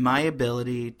 Is my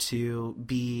ability to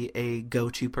be a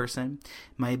go-to person,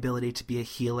 my ability to be a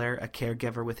healer, a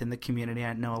caregiver within the community,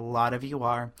 I know a lot of you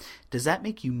are, does that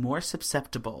make you more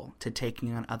susceptible to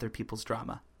taking on other people's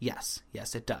drama? Yes,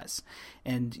 it does.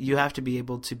 And you have to be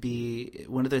able to be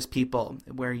one of those people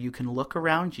where you can look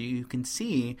around you, you can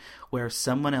see where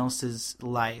someone else's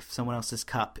life, someone else's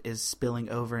cup is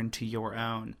spilling over into your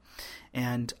own.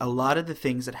 And a lot of the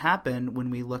things that happen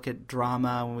when we look at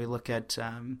drama, when we look at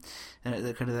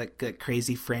the kind of that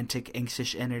crazy, frantic,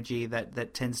 anxious energy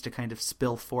that tends to kind of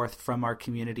spill forth from our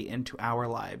community into our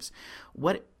lives,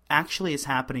 what actually is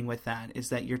happening with that is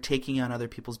that you're taking on other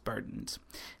people's burdens.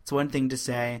 It's one thing to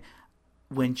say,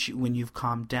 when you've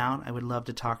calmed down, I would love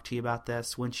to talk to you about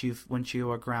this. Once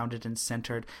you are grounded and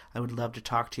centered, I would love to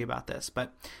talk to you about this.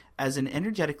 But as an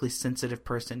energetically sensitive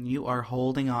person, you are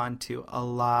holding on to a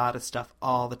lot of stuff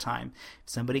all the time. If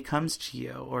somebody comes to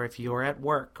you, or if you're at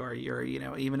work, or you're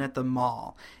even at the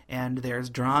mall, and there's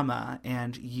drama,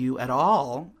 and you at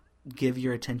all give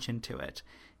your attention to it,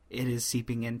 it is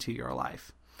seeping into your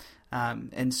life.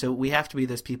 And so we have to be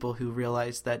those people who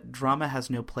realize that drama has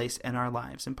no place in our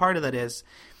lives. And part of that is,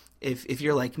 if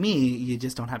you're like me, you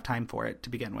just don't have time for it to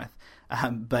begin with.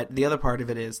 But the other part of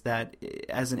it is that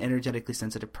as an energetically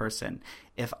sensitive person,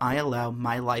 if I allow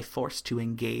my life force to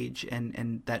engage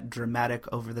in that dramatic,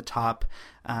 over-the-top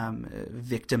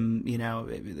victim,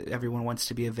 everyone wants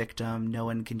to be a victim, no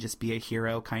one can just be a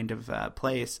hero kind of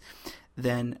place,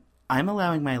 then I'm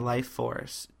allowing my life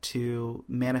force to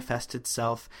manifest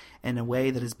itself in a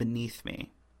way that is beneath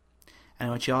me. And I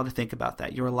want you all to think about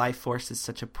that. Your life force is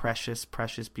such a precious,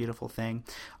 precious, beautiful thing.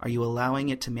 Are you allowing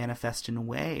it to manifest in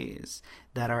ways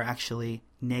that are actually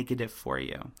negative for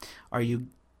you? Are you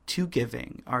too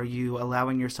giving? Are you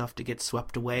allowing yourself to get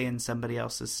swept away in somebody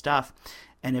else's stuff?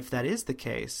 And if that is the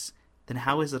case, then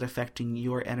how is it affecting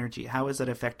your energy? How is it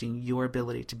affecting your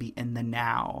ability to be in the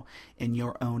now in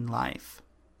your own life?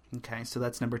 Okay, so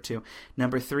that's number 2.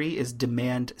 Number 3 is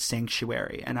demand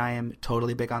sanctuary, and I am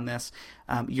totally big on this.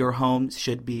 Your home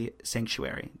should be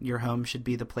sanctuary. Your home should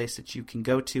be the place that you can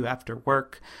go to after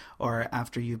work or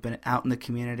after you've been out in the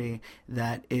community,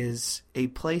 that is a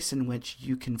place in which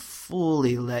you can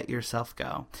fully let yourself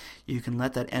go. You can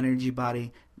let that energy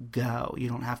body go. You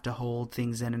don't have to hold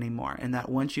things in anymore. And that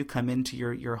once you come into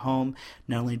your home,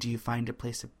 not only do you find a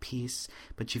place of peace,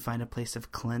 but you find a place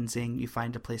of cleansing, you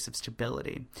find a place of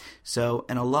stability. So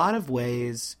in a lot of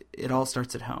ways, it all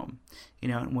starts at home.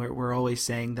 And we're always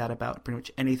saying that about pretty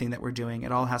much anything that we're doing.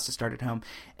 It all has to start at home.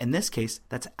 In this case,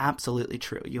 that's absolutely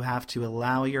true. You have to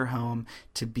allow your home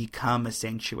to become a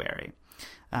sanctuary.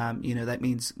 That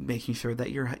means making sure that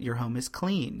your home is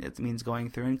clean. It means going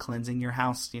through and cleansing your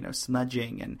house,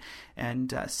 smudging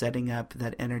and setting up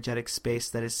that energetic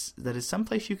space that is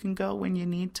someplace you can go when you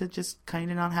need to just kind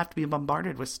of not have to be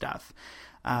bombarded with stuff.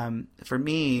 For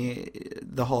me,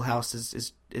 the whole house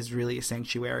is really a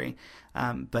sanctuary.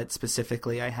 But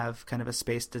specifically, I have kind of a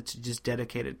space that's just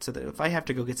dedicated so that if I have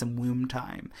to go get some womb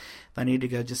time, if I need to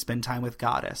go just spend time with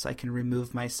Goddess, I can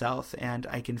remove myself and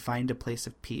I can find a place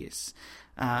of peace.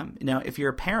 Now, if you're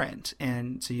a parent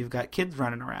and so you've got kids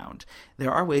running around,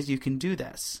 there are ways you can do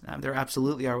this. There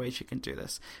absolutely are ways you can do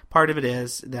this. Part of it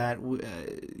is that,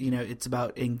 it's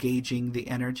about engaging the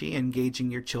energy,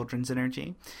 engaging your children's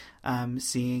energy,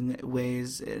 seeing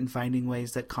ways and finding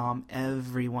ways that calm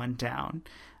everyone down.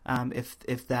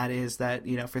 If that is that,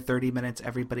 for 30 minutes,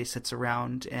 everybody sits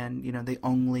around and, they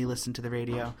only listen to the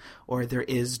radio, or there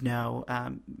is no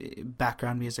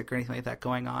background music or anything like that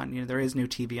going on, there is no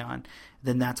TV on,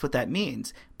 then that's what that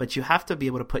means. But you have to be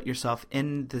able to put yourself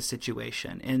in the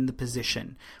situation, in the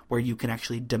position where you can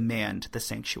actually demand the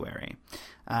sanctuary.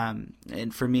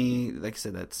 And for me, like I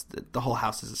said, that's the whole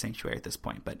house is a sanctuary at this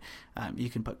point, but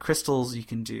you can put crystals, you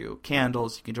can do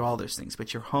candles, you can do all those things,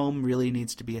 but your home really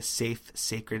needs to be a safe,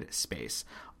 sacred space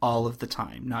all of the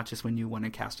time, not just when you want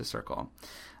to cast a circle.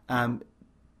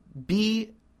 Be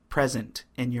present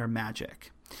in your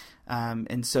magic.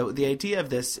 And so the idea of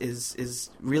this is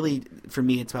really, for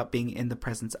me, it's about being in the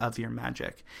presence of your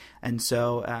magic. And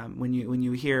so when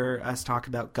you hear us talk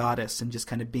about Goddess and just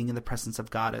kind of being in the presence of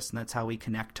Goddess, and that's how we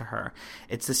connect to her,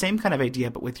 it's the same kind of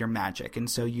idea, but with your magic. And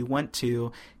so you want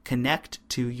to connect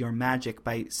to your magic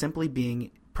by simply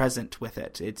being present with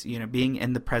it. It's, being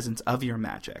in the presence of your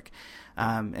magic.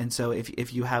 And so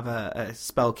if you have a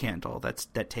spell candle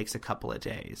that takes a couple of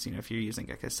days, if you're using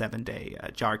like a 7-day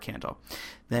jar candle,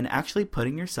 then actually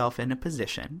putting yourself in a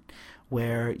position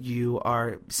where you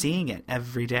are seeing it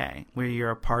every day, where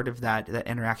you're a part of that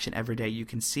interaction every day. You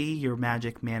can see your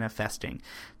magic manifesting.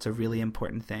 It's a really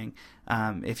important thing.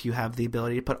 If you have the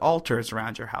ability to put altars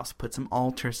around your house, put some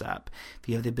altars up. If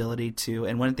you have the ability to,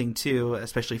 and one thing too,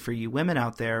 especially for you women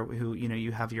out there who,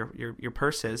 you have your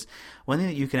purses, one thing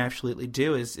that you can absolutely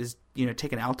do is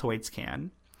take an Altoids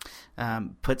can,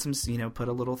 Put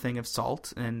a little thing of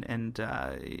salt and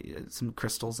some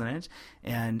crystals in it,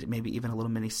 and maybe even a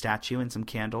little mini statue and some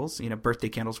candles. Birthday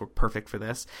candles were perfect for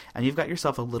this. And you've got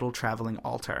yourself a little traveling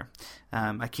altar.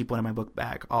 I keep one in my book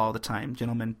bag all the time.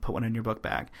 Gentlemen, put one in your book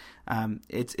bag.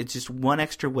 It's just one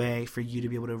extra way for you to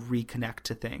be able to reconnect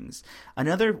to things.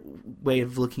 Another way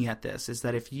of looking at this is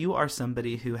that if you are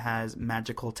somebody who has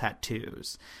magical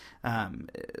tattoos,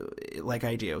 like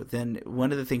I do, then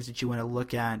one of the things that you want to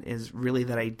look at is really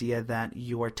that idea that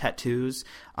your tattoos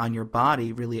on your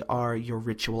body really are your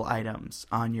ritual items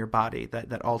on your body,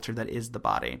 that altar that is the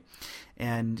body.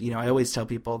 And, I always tell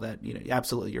people that,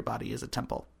 absolutely your body is a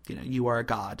temple. You are a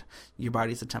god. Your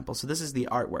body is a temple. So this is the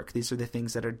artwork. These are the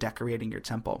things that are decorating your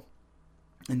temple.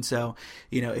 And so,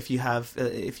 if you have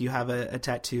a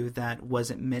tattoo that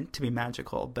wasn't meant to be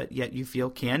magical, but yet you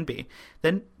feel can be,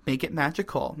 then make it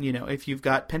magical. If you've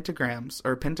got pentagrams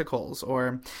or pentacles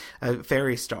or a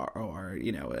fairy star or,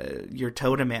 your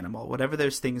totem animal, whatever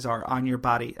those things are on your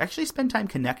body, actually spend time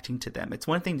connecting to them. It's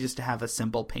one thing just to have a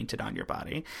symbol painted on your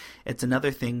body. It's another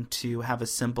thing to have a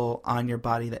symbol on your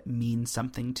body that means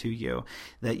something to you,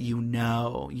 that you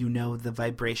know the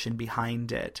vibration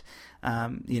behind it.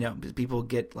 People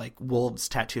get like wolves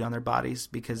tattooed on their bodies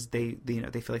because they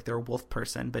feel like they're a wolf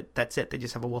person, but that's it. They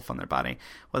just have a wolf on their body.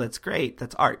 Well, that's great.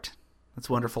 That's art. That's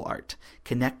wonderful art.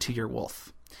 Connect to your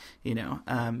wolf.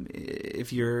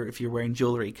 If you're wearing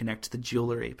jewelry, connect to the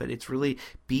jewelry. But it's really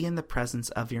be in the presence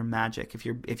of your magic. If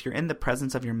you're in the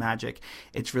presence of your magic,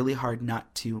 it's really hard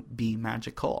not to be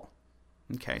magical.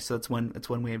 Okay, so that's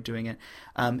one way of doing it.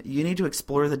 You need to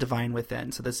explore the divine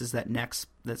within. So this is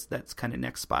that's kind of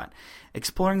next spot.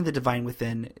 Exploring the divine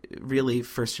within really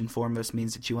first and foremost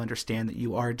means that you understand that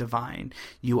you are divine.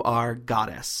 You are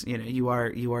goddess. You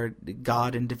are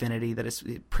God and divinity that is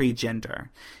pre-gender.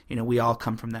 We all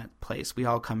come from that place. We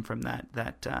all come from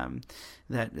that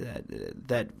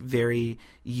very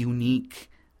unique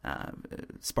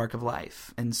spark of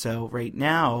life. And so right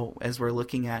now, as we're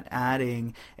looking at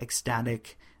adding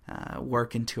ecstatic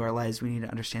work into our lives, we need to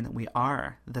understand that we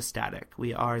are the static.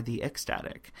 We are the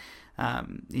ecstatic.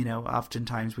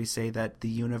 Oftentimes we say that the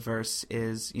universe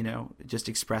is, just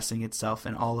expressing itself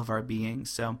in all of our beings.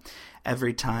 So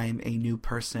every time a new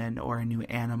person or a new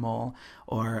animal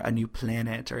or a new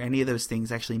planet or any of those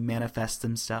things actually manifest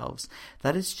themselves,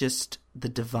 that is just the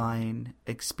divine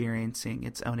experiencing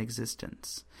its own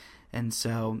existence. And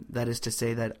so that is to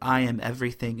say that I am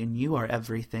everything and you are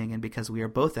everything, and because we are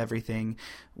both everything,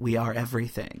 we are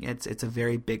everything. It's a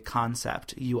very big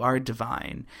concept. You are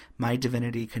divine. My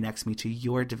divinity connects me to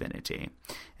your divinity.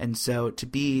 And so to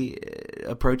be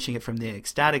approaching it from the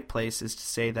ecstatic place is to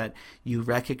say that you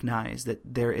recognize that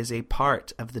there is a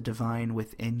part of the divine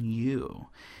within you.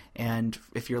 And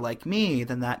if you're like me,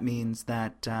 then that means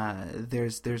that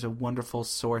there's a wonderful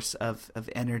source of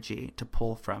energy to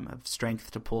pull from, of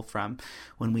strength to pull from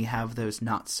when we have those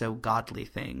not so godly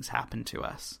things happen to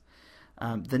us.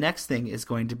 The next thing is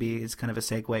kind of a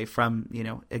segue from,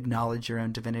 acknowledge your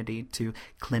own divinity to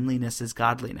cleanliness is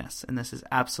godliness. And this is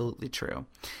absolutely true.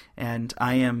 And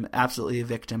I am absolutely a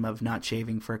victim of not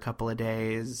shaving for a couple of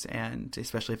days. And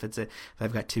especially if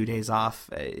I've got 2 days off,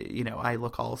 I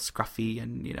look all scruffy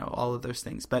and, all of those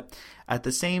things. But at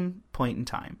the same point in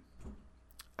time,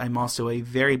 I'm also a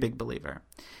very big believer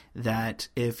that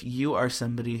if you are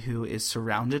somebody who is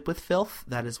surrounded with filth,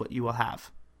 that is what you will have.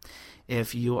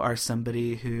 If you are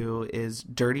somebody who is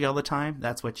dirty all the time,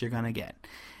 that's what you're going to get.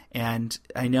 And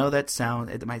I know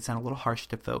it might sound a little harsh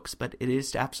to folks, but it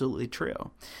is absolutely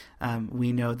true.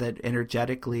 We know that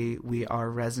energetically we are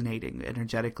resonating.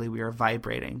 Energetically we are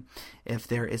vibrating. If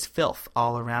there is filth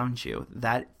all around you,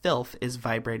 that filth is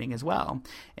vibrating as well.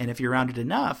 And if you're around it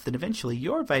enough, then eventually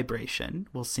your vibration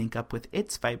will sync up with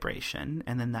its vibration,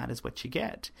 and then that is what you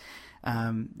get.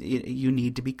 You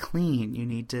need to be clean. You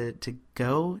need to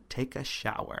go take a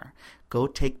shower. Go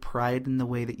take pride in the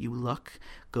way that you look.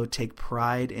 Go take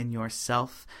pride in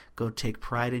yourself. Go take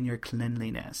pride in your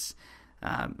cleanliness.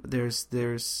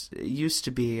 There's used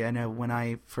to be, I know when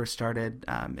I first started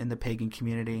in the pagan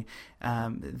community,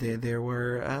 there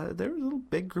was a little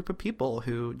big group of people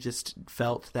who just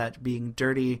felt that being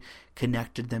dirty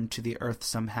connected them to the earth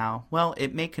somehow. Well,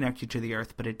 it may connect you to the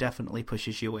earth, but it definitely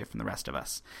pushes you away from the rest of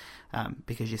us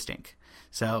because you stink.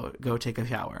 So go take a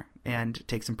shower and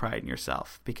take some pride in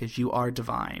yourself because you are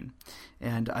divine.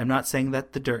 And I'm not saying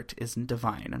that the dirt isn't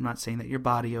divine. I'm not saying that your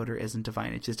body odor isn't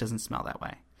divine. It just doesn't smell that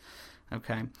way.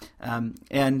 Okay.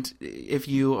 And if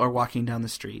you are walking down the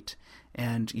street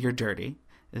and you're dirty,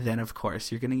 then of course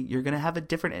you're gonna have a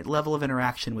different level of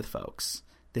interaction with folks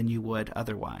than you would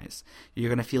otherwise. You're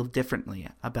gonna feel differently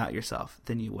about yourself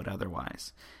than you would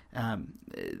otherwise.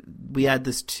 we add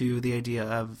this to the idea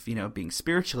of, being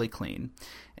spiritually clean.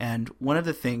 And one of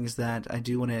the things that I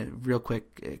do want to real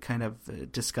quick kind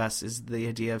of discuss is the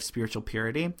idea of spiritual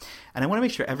purity. And I want to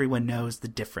make sure everyone knows the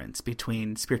difference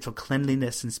between spiritual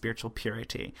cleanliness and spiritual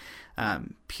purity.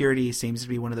 Purity seems to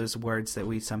be one of those words that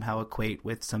we somehow equate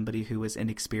with somebody who is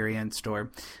inexperienced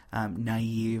or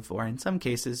naive, or in some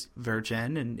cases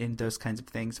virgin, and those kinds of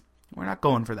things. We're not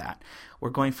going for that.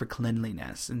 We're going for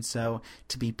cleanliness. And so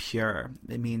to be pure,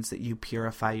 it means that you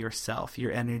purify yourself.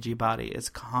 Your energy body is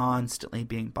constantly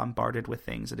being bombarded with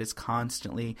things. It is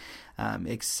constantly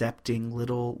accepting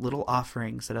little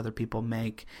offerings that other people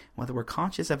make, whether we're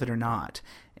conscious of it or not.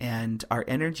 And our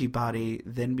energy body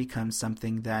then becomes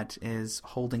something that is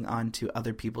holding on to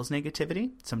other people's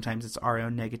negativity. Sometimes it's our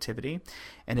own negativity.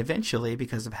 And eventually,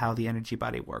 because of how the energy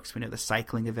body works, we know the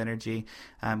cycling of energy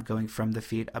going from the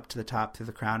feet up to the top through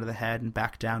the crown of the head and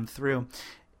back down through.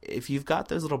 If you've got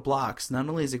those little blocks, not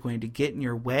only is it going to get in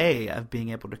your way of being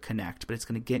able to connect, but it's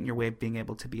going to get in your way of being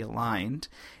able to be aligned.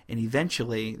 And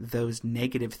eventually, those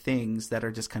negative things that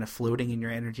are just kind of floating in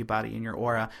your energy body, in your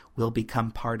aura, will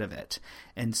become part of it.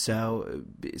 And so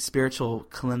spiritual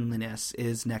cleanliness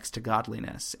is next to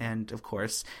godliness. And of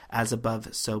course, as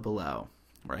above, so below,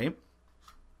 right?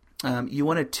 You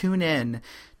want to tune in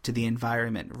to the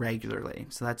environment regularly.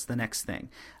 So that's the next thing.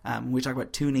 When we talk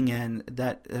about tuning in,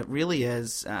 that really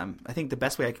is, I think the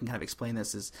best way I can kind of explain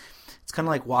this is it's kind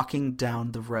of like walking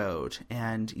down the road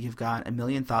and you've got a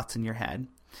million thoughts in your head.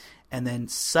 And then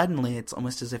suddenly it's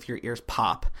almost as if your ears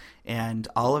pop and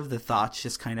all of the thoughts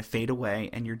just kind of fade away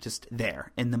and you're just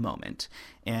there in the moment.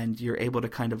 And you're able to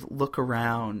kind of look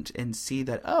around and see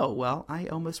that, oh, well, I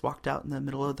almost walked out in the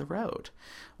middle of the road.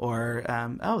 Or,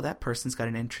 oh, that person's got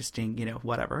an interesting,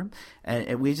 whatever.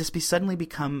 And we just suddenly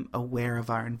become aware of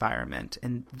our environment.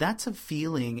 And that's a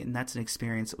feeling and that's an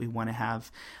experience that we want to have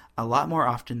a lot more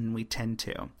often than we tend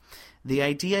to. The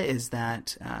idea is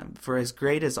that for as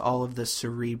great as all of the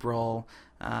cerebral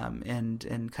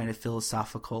and kind of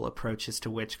philosophical approaches to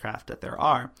witchcraft that there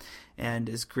are, and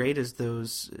as great as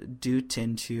those do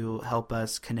tend to help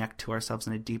us connect to ourselves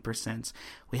in a deeper sense,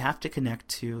 we have to connect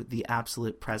to the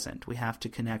absolute present. We have to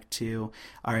connect to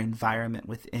our environment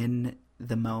within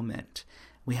the moment.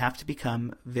 We have to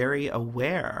become very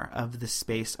aware of the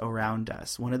space around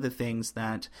us. One of the things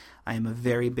that I am a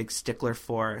very big stickler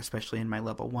for, especially in my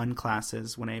level 1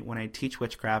 classes when I teach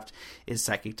witchcraft, is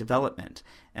psychic development.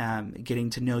 Getting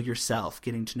to know yourself,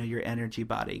 getting to know your energy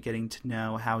body, getting to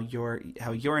know how your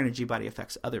energy body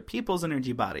affects other people's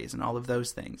energy bodies, and all of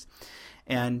those things.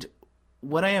 And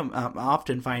what I am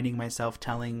often finding myself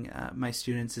telling my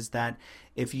students is that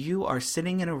if you are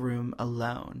sitting in a room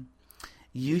alone,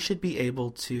 you should be able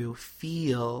to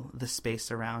feel the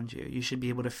space around you. You should be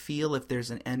able to feel if there's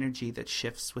an energy that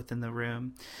shifts within the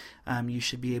room. You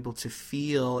should be able to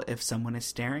feel if someone is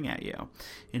staring at you,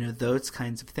 those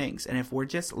kinds of things. And if we're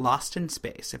just lost in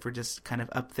space, if we're just kind of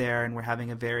up there and we're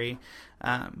having a very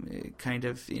kind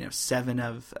of, seven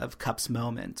of cups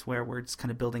moment where we're just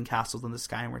kind of building castles in the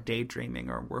sky and we're daydreaming,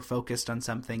 or we're focused on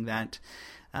something that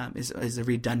is a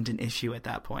redundant issue at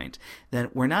that point, then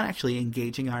we're not actually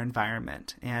engaging our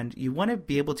environment. And you want to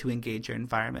be able to engage your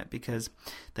environment because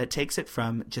that takes it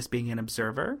from just being an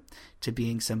observer to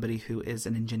being somebody who is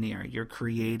an engineer. You're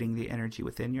creating the energy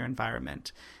within your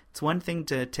environment. It's one thing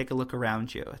to take a look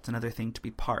around you. It's another thing to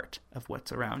be part of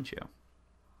what's around you.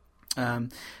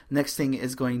 Next thing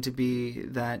is going to be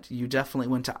that you definitely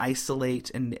want to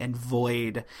isolate and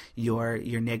void your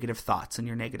negative thoughts and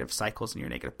your negative cycles and your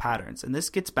negative patterns. And this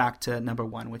gets back to number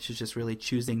 1, which is just really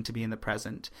choosing to be in the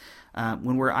present.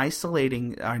 When we're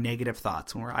isolating our negative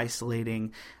thoughts, when we're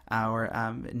isolating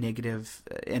our negative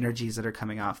energies that are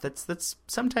coming off, that's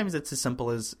sometimes it's as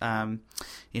simple as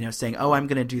saying, oh, I'm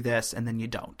going to do this, and then you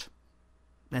don't.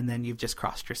 And then you've just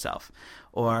crossed yourself.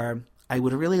 Or I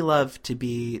would really love to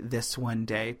be this one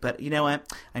day, but you know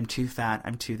what? I'm too fat.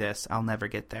 I'm too this. I'll never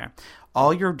get there.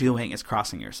 All you're doing is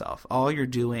crossing yourself. All you're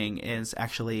doing is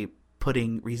actually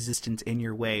putting resistance in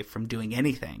your way from doing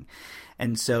anything.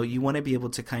 And so you want to be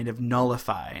able to kind of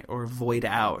nullify or void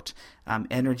out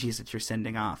energies that you're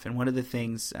sending off. And one of the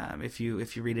things, if you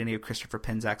read any of Christopher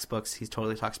Penczak's books, he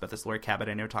totally talks about this. Lori Cabot,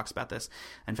 I know, talks about this.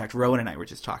 In fact, Rowan and I were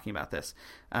just talking about this.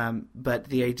 But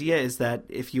the idea is that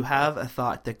if you have a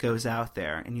thought that goes out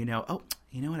there and oh,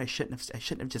 you know what, I shouldn't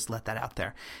have just let that out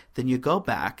there. Then you go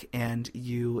back and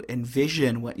you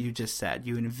envision what you just said.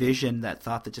 You envision that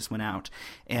thought that just went out.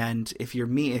 And if you're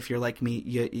like me,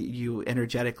 you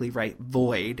energetically write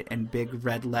void in big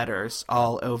red letters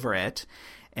all over it.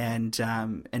 and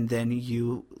then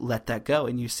you let that go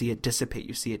and you see it dissipate,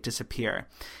 you see it disappear,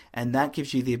 and that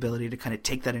gives you the ability to kind of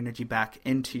take that energy back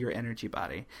into your energy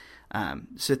body.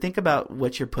 So think about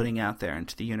what you're putting out there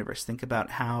into the universe. Think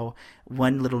about how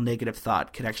one little negative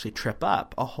thought could actually trip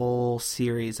up a whole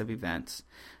series of events,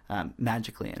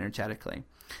 magically, energetically.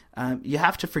 You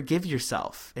have to forgive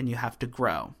yourself, and you have to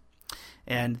grow.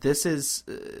 And this is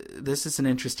an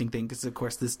interesting thing, because of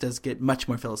course this does get much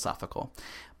more philosophical.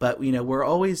 But we're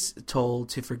always told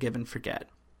to forgive and forget,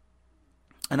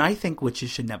 and I think witches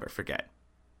should never forget.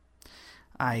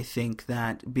 I think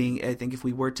if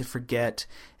we were to forget,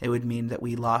 it would mean that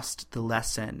we lost the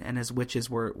lesson. And as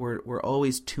witches, we're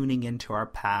always tuning into our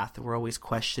path. We're always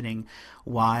questioning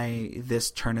why this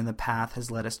turn in the path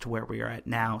has led us to where we are at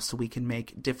now, so we can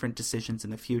make different decisions in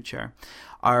the future.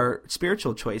 Our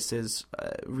spiritual choices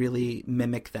really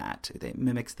mimic that. They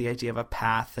mimics the idea of a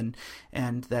path,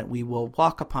 and that we will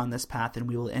walk upon this path and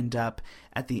we will end up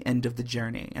at the end of the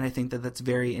journey. And I think that that's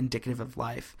very indicative of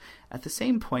life. At the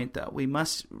same point, though, we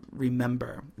must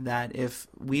remember that if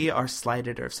we are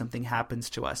slighted or if something happens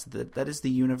to us, that is the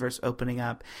universe opening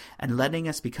up and letting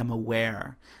us become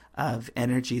aware of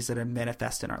energies that are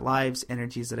manifest in our lives,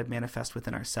 energies that are manifest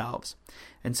within ourselves.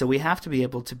 And so we have to be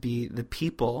able to be the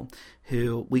people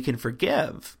who we can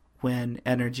forgive when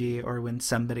energy or when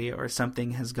somebody or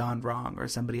something has gone wrong or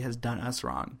somebody has done us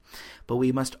wrong. But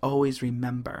we must always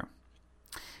remember.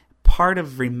 Part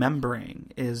of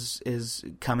remembering is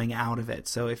coming out of it.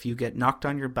 So if you get knocked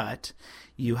on your butt,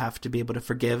 you have to be able to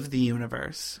forgive the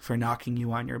universe for knocking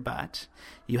you on your butt.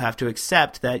 You have to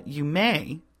accept that you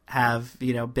may have,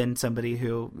 been somebody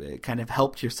who kind of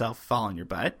helped yourself fall on your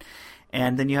butt.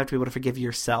 And then you have to be able to forgive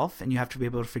yourself, and you have to be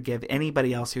able to forgive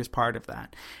anybody else who's part of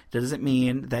that. It doesn't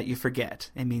mean that you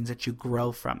forget. It means that you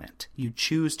grow from it. You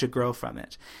choose to grow from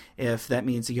it. If that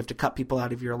means that you have to cut people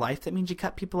out of your life, that means you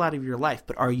cut people out of your life.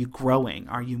 But are you growing?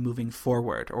 Are you moving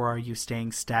forward? Or are you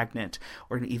staying stagnant?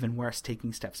 Or even worse,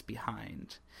 taking steps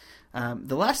behind?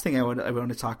 The last thing I want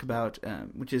to talk about,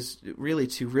 which is really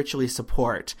to ritually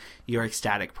support your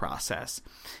ecstatic process.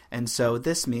 And so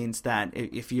this means that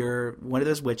if you're one of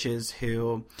those witches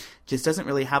who just doesn't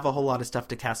really have a whole lot of stuff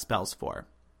to cast spells for,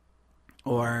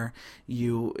 or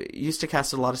you used to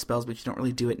cast a lot of spells but you don't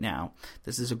really do it now,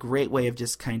 this is a great way of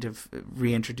just kind of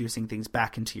reintroducing things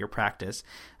back into your practice.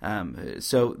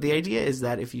 So the idea is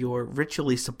that if you're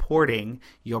ritually supporting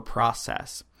your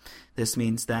process, this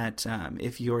means that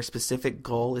if your specific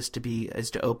goal is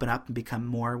to open up and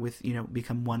become one with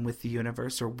the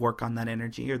universe, or work on that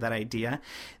energy or that idea,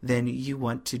 then you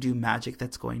want to do magic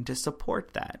that's going to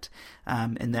support that.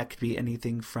 And that could be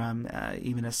anything from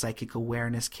even a psychic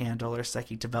awareness candle or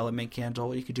psychic development candle.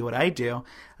 Or you could do what I do,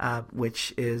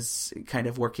 which is kind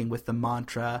of working with the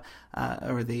mantra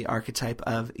or the archetype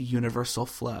of universal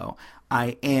flow.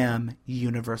 I am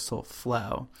universal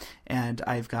flow. And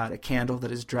I've got a candle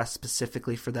that is dressed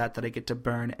specifically for that I get to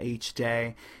burn each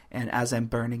day. And as I'm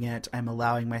burning it, I'm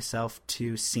allowing myself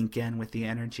to sink in with the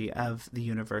energy of the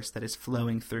universe that is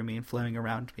flowing through me and flowing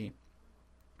around me.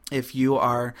 If you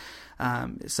are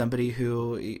somebody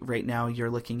who right now you're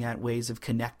looking at ways of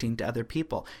connecting to other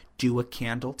people, do a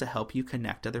candle to help you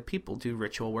connect other people. Do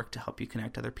ritual work to help you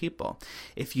connect other people.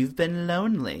 If you've been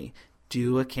lonely,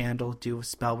 do a candle, do a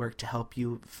spell work to help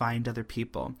you find other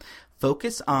people.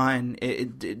 Focus on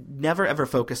it. Never ever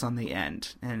focus on the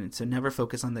end, and so never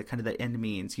focus on the kind of the end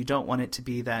means. You don't want it to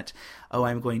be that, oh,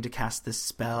 I'm going to cast this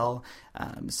spell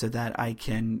so that I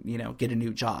can get a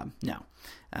new job. No.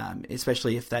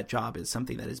 Especially if that job is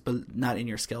something that is not in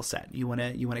your skill set. You want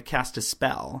to cast a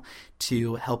spell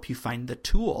to help you find the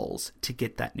tools to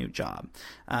get that new job,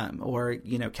 or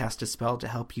cast a spell to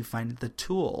help you find the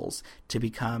tools to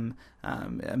become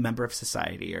a member of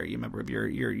society, or a member of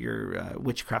your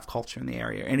witchcraft culture in the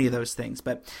area, or any of those things.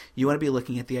 But you want to be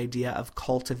looking at the idea of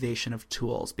cultivation of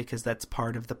tools, because that's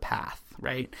part of the path,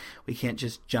 right? We can't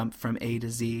just jump from A to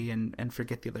Z and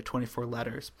forget the other 24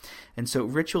 letters. And so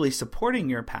ritually supporting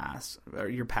your path,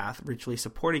 ritually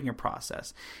supporting your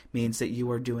process, means that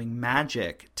you are doing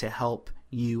magic to help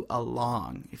you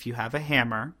along. If you have a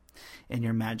hammer and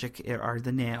your magic are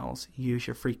the nails, use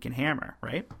your freaking hammer,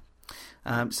 right?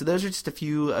 So those are just a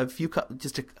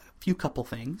few couple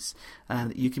things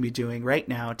that you can be doing right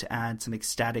now to add some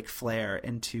ecstatic flair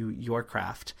into your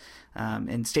craft.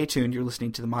 And stay tuned. You're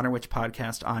listening to the Modern Witch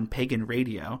Podcast on Pagan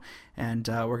Radio, and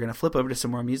we're going to flip over to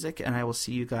some more music, and I will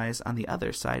see you guys on the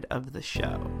other side of the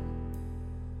show.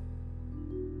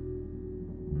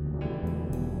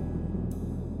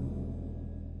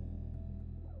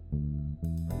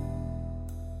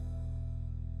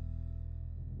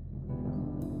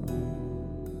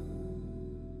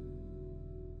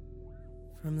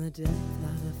 From the depth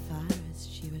of the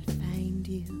forest she will find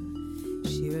you.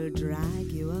 She will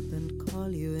drag you up and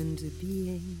call you into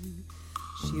being.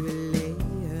 She will lay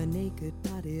her naked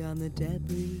body on the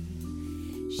debris.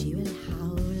 She will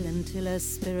howl until her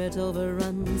spirit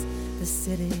overruns the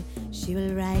city. She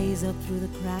will rise up through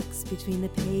the cracks between the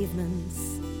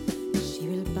pavements. She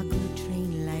will buckle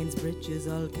train lines, bridges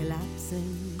all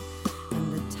collapsing,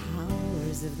 and the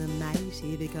towers of the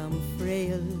mighty become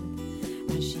frail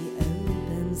as she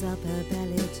opens up her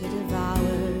belly to devour.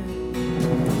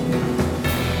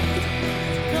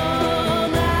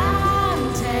 Come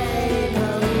and take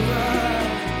over,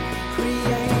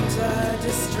 creator,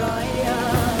 destroyer.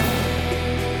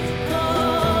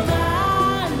 Come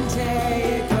and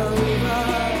take over.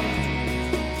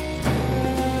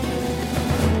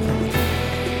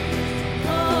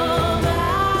 Come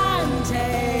and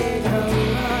take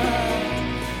over,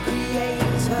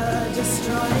 creator,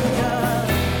 destroyer.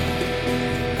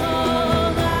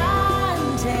 Come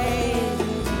and take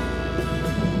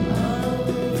over.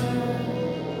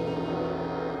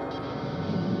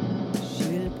 She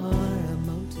will pour a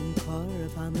molten core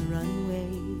upon the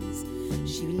runways.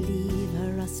 She will leave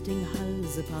her rusting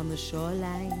hulls upon the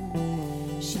shoreline.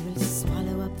 She will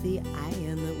swallow up the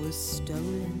iron that was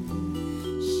stolen.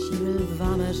 She will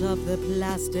vomit up the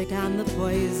plastic and the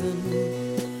poison.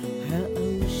 Her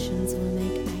oceans will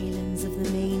make islands of the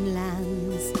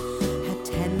mainlands. Her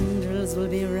tendrils will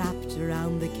be wrapped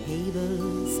around the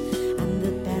cables, and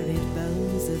the buried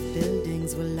bones of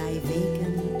buildings will lie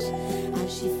vacant as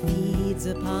she feeds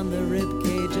upon the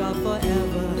ribcage of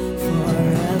forever,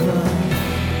 forever.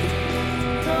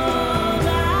 Come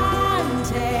and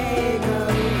take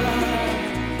over,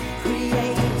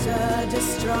 creator,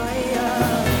 destroyer.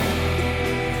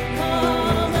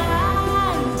 Come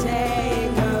and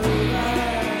take over.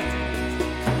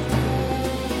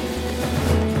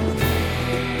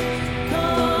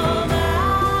 Come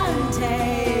and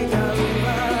take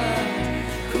over,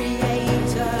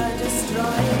 creator,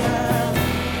 destroyer.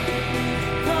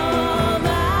 Come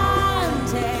and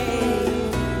take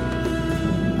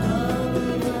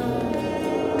over.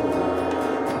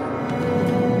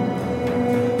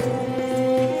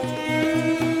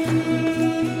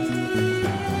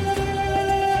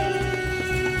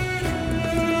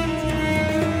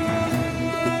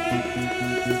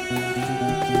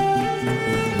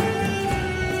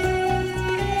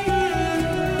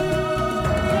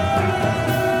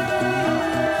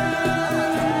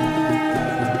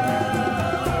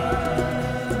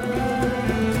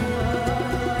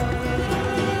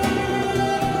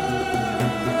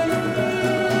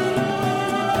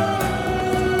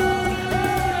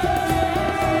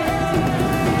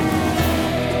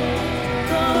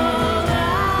 Come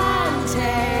and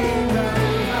take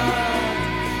over,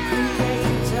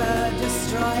 creator,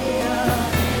 destroyer.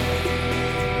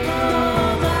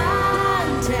 Come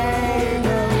and take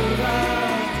over.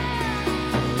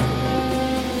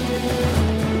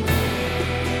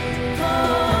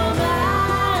 Come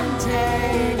and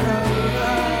take over,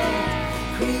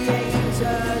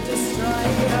 creator,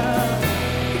 destroyer.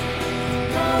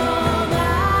 Come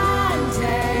and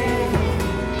take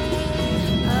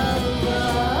over.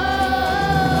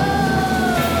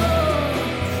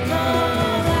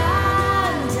 Come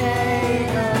and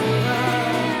take over,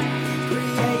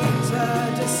 creator,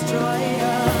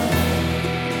 destroyer.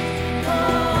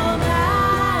 Come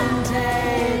and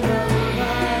take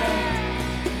over.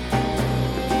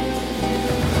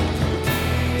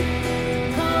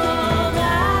 Come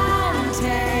and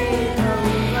take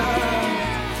over,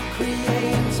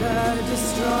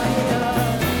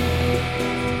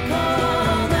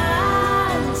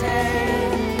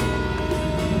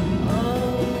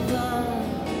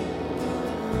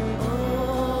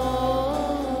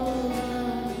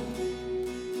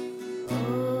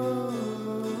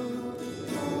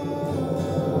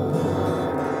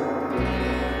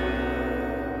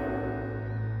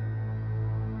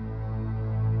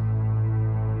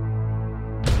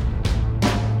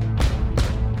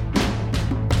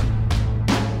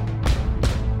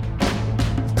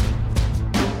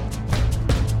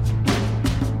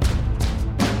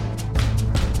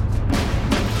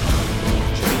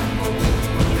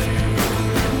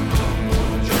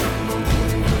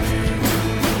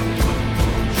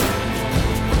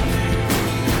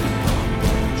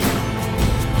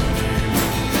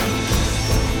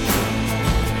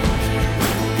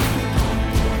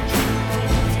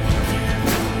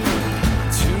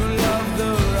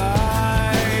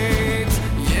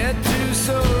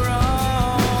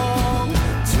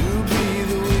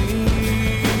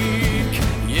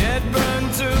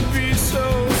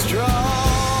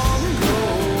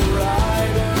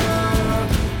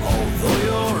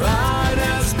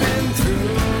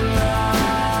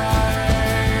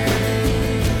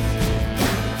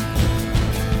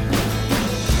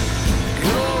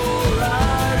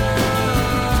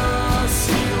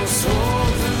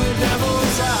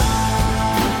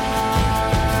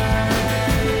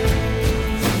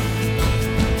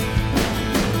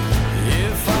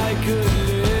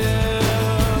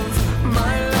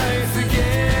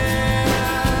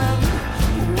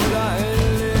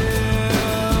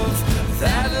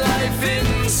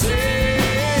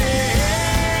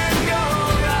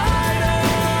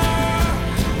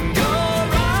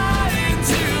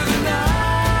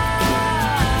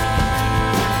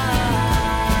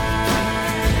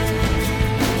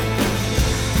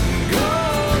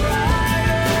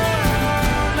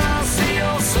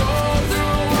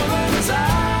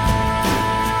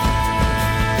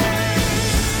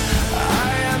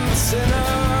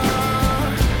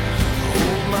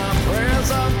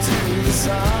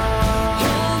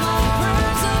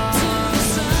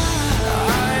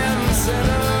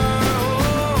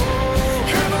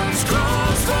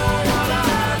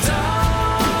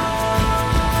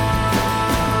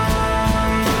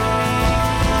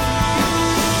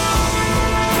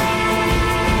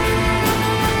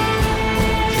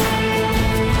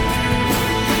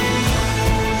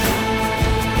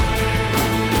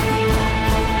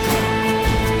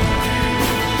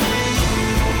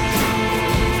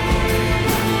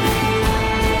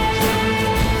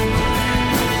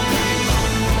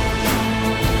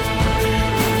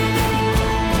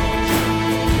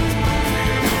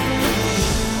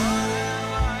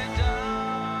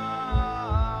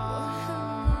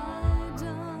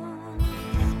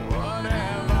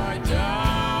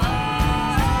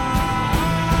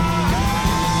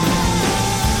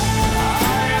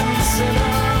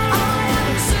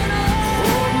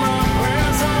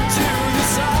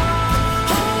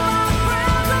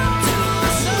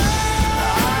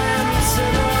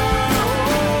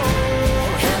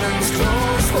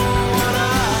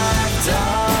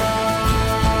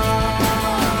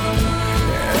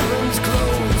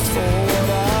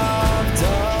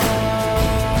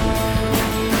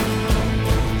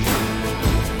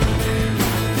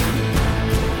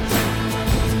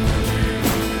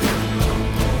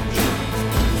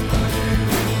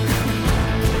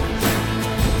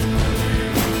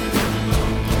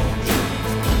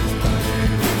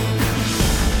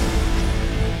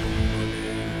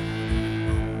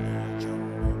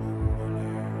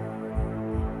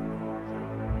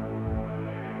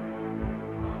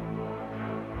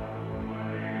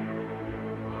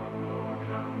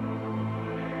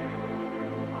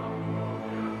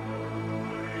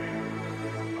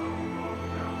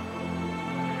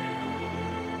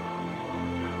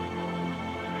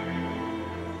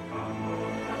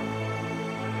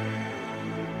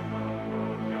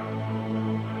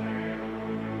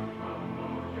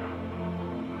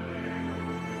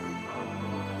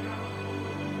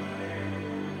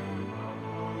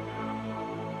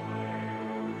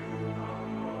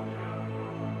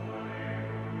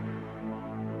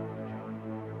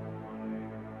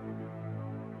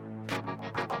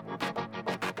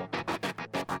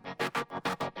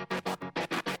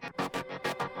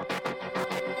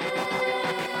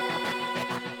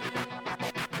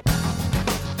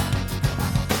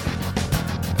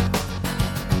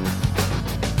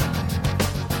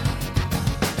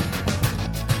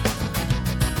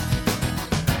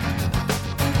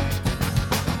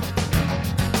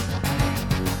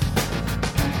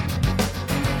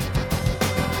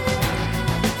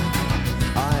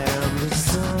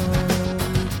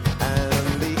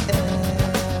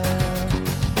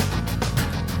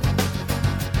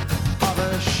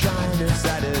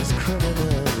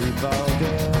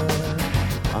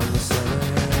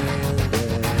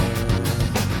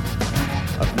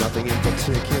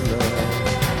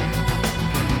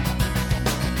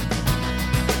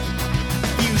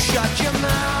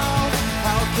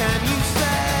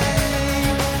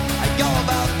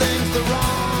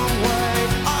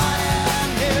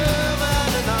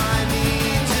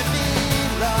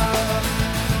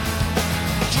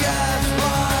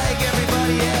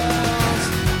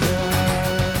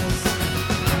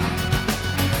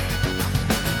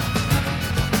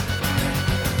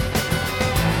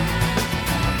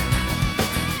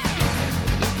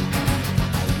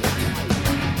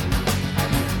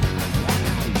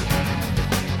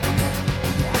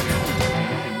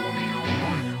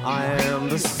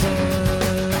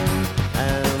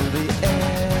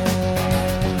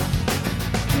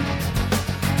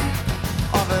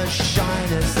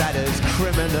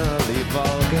 criminally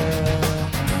vulgar.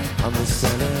 I'm the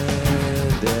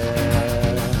senator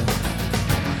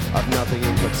of nothing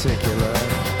in particular.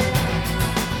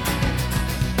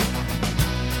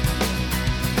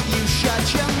 You shut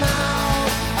your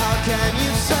mouth, how can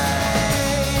you say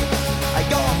I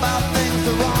go about things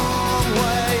the wrong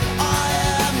way? I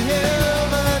am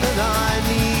human and I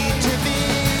need to be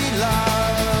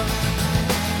loved,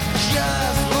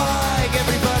 just like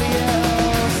everybody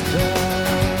else does.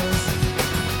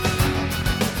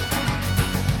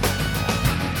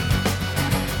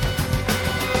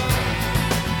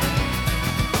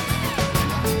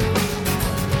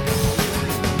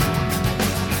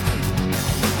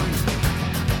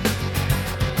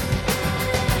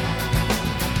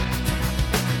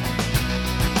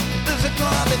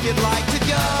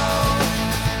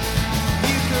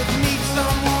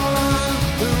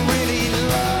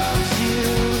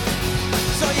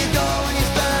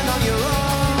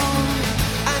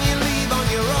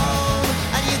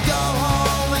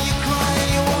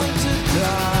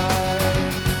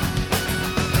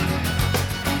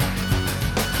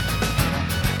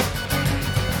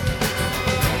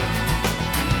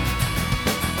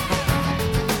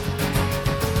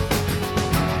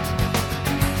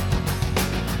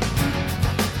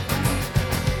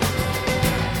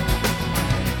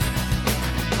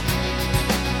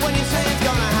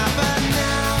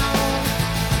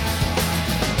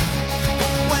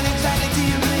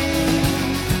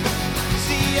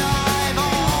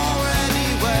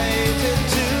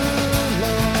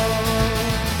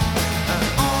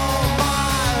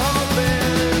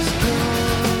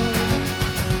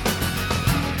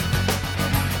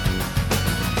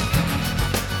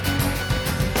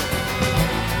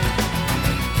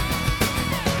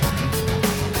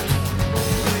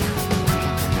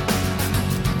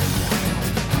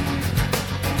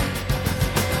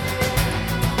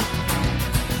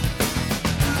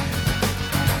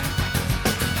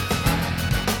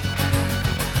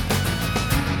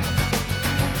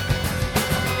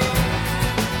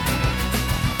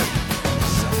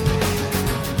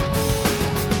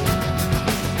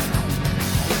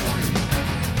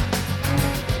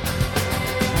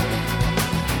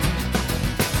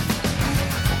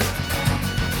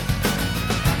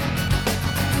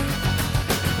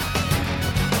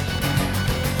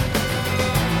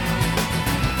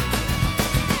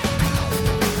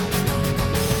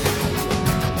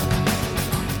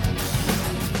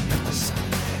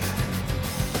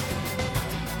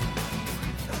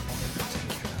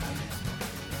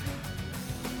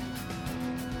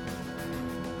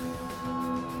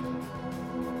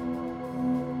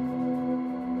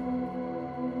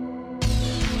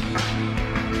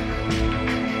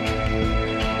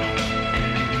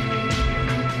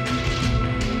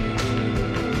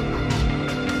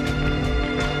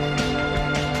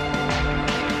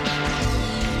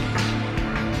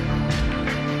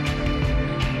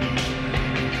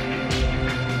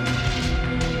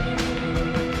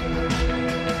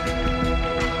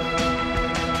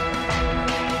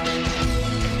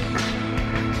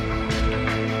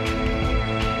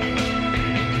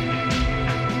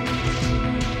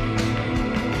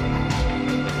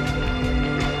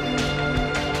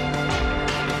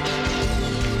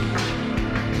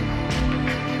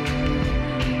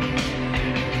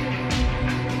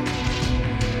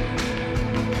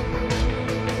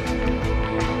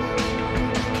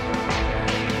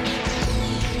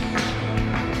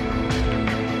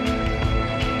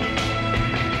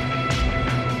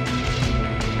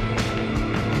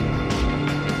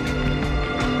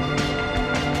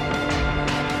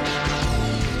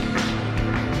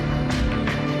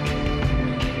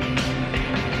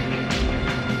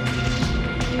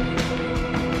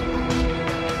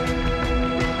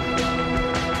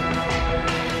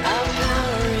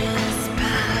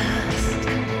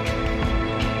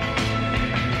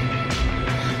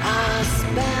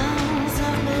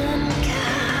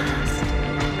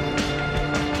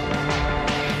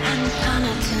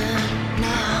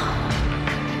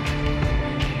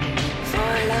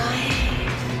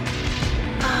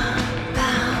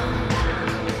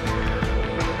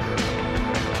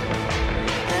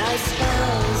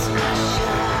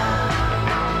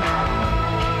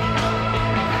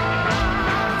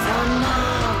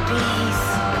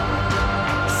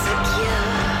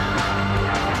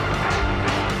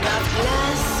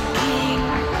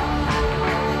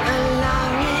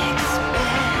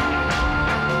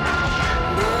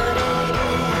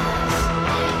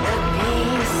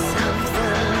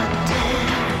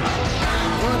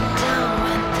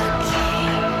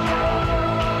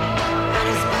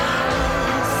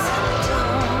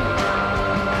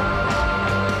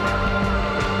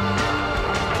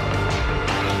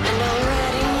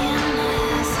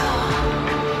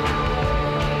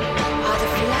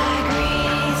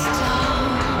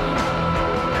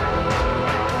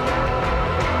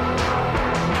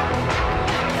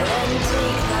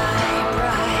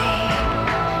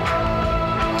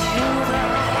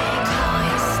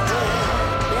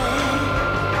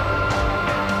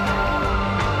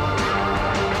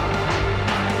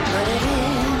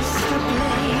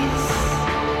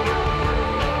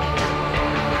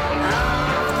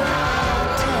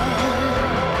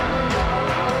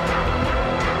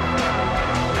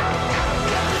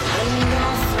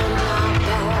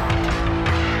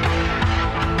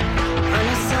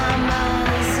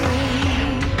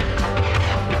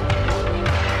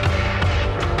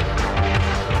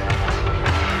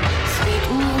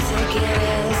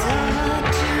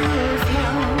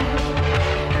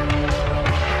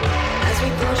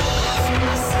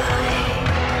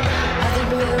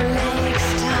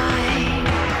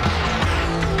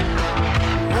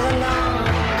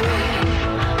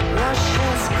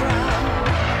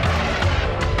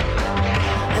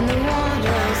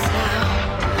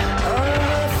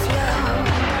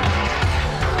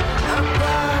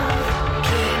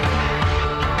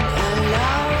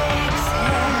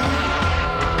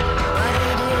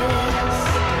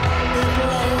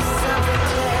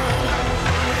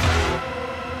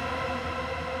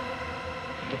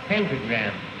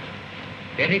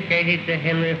 dedicated to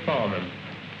Henry Foreman.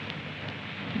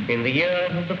 In the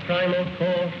years of the primal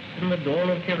course, in the dawn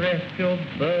of terrestrial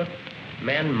birth,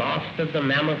 man mastered the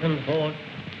mammoth and horse,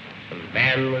 and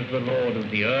man was the lord of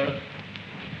the earth.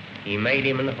 He made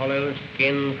him an hollow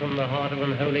skin from the heart of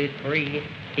an holy tree.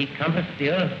 He compassed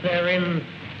the earth therein,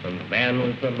 and man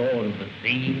was the lord of the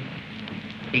sea.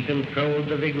 He controlled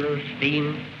the vigor of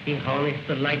steam. He harnessed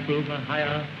the lightning for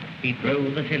hire. He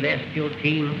drove the celestial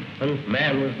team, and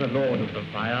man was the lord of the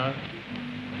fire.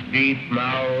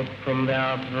 Deep-mouthed from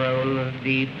their thrones,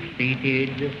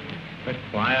 deep-seated, the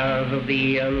choirs of the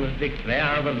eons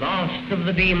declare the last of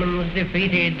the demons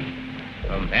defeated.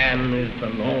 For man is the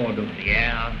lord of the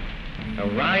air.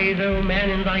 Arise, O man,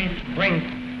 in thy strength.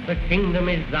 The kingdom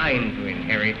is thine to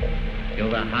inherit, till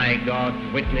the high gods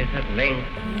witness at length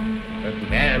that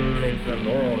man is the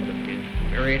lord of his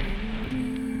spirit.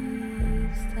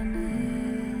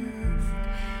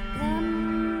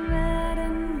 Dann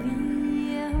werden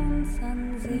wir uns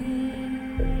ansehen,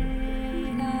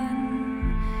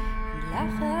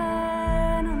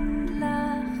 lachen und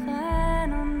lachen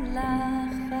und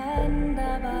lachen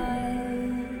dabei.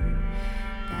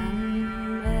 Dann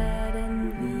werden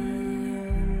wir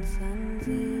uns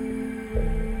ansehen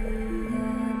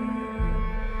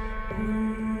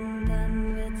und dann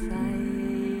wird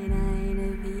sein eine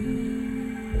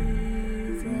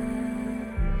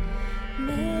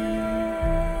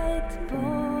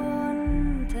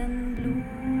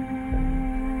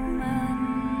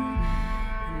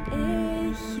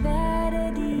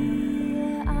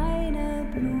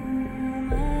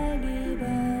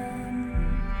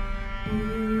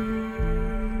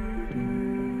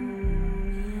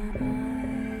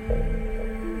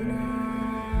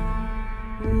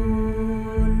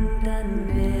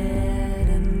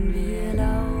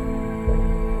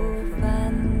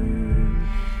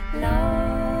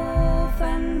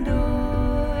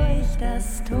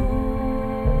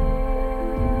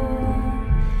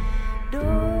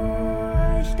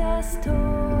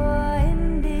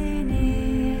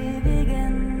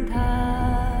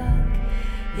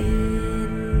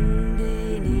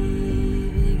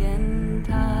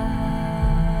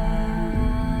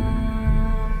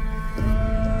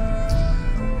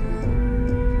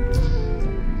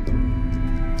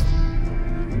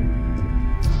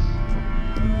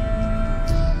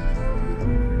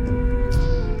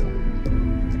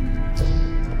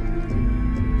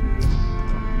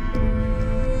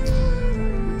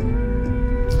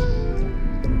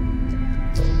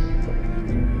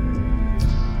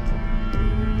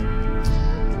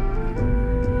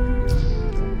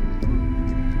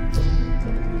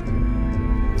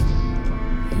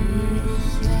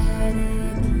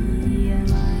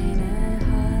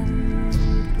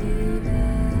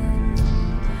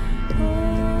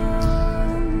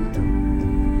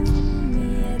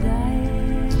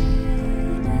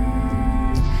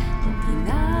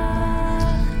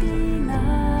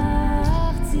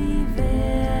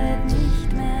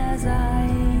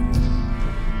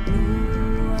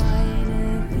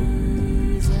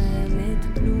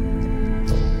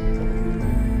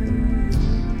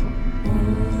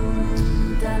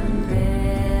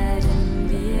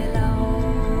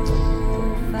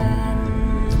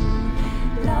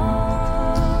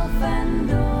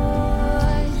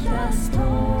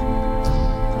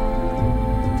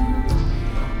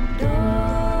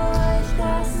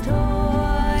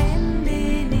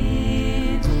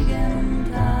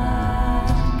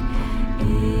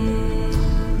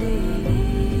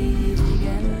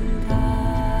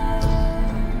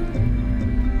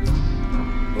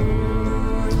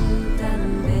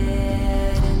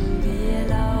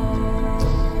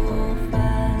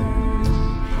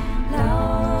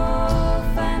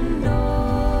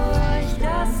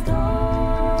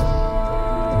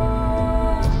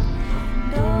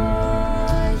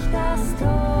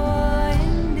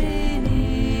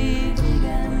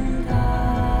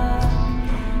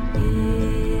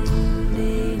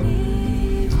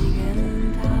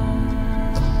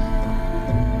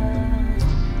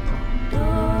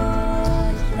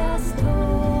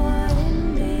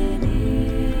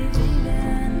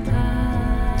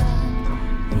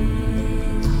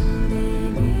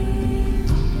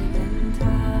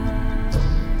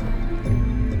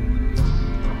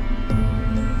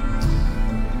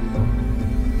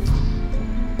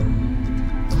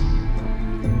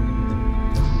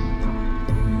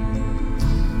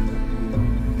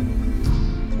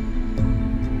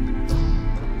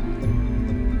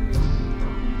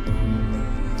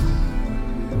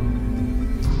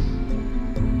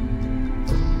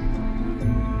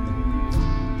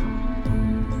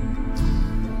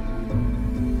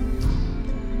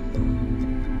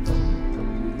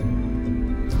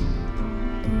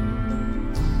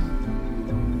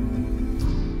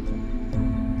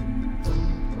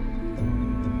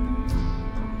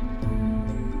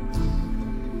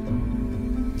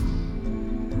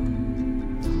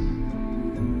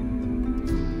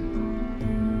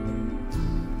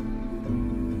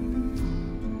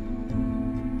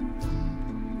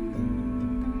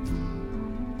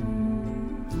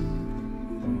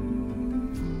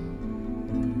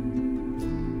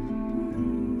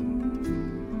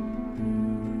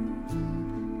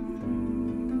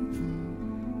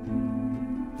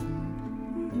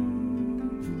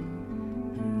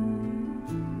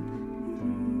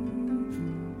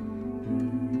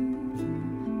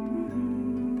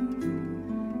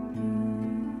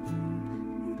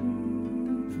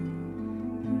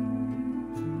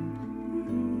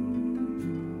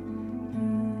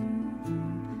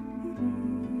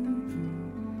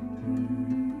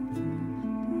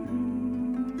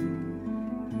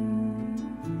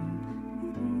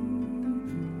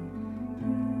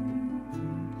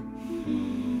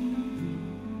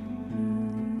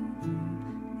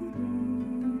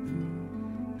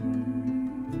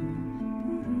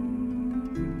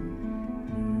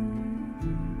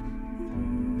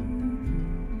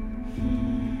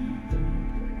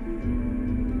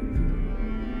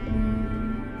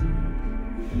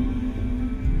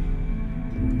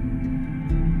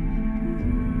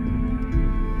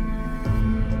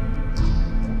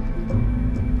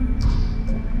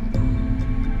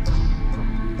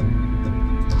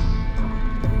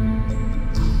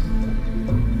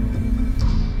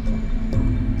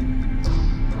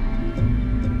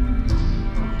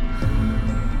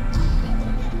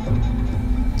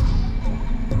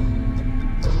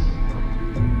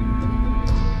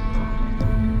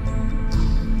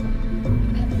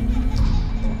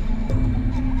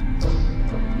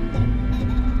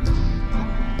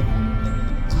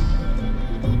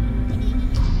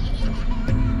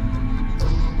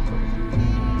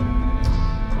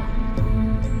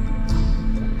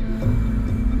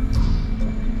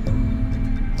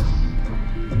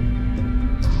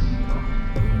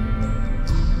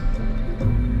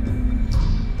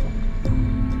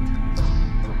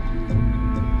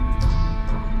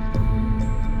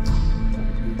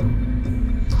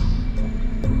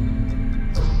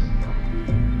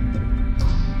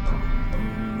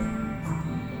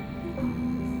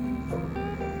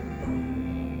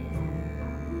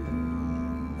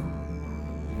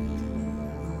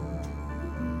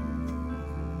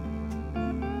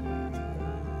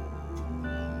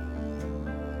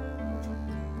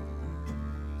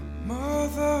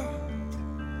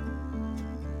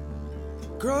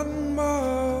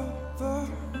mother,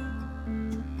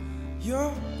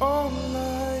 you're all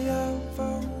I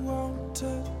ever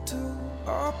wanted to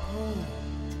uphold.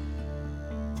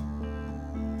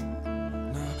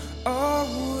 Now I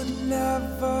would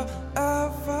never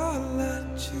ever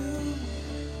let you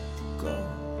go,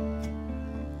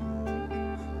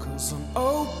 'cause I'm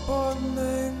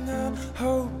opening and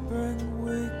hoping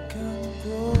we can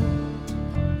grow.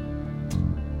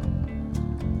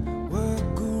 We're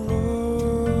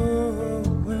growing.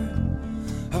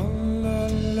 Oh la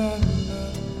la la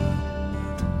la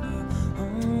la.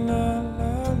 Oh la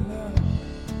la la.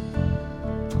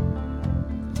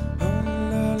 Oh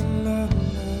la la la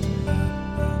la la.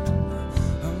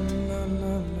 Oh la la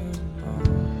la la.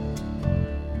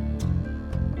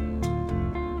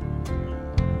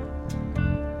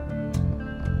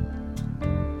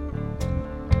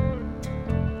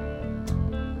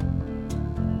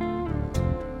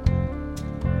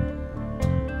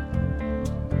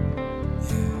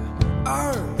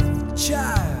 Earth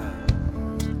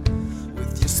child,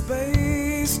 with your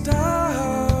spaced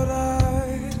out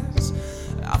eyes,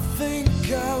 I think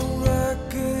I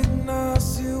recognize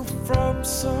you from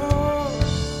somewhere.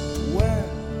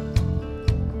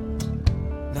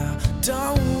 Now,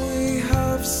 don't we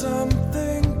have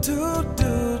something to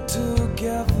do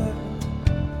together?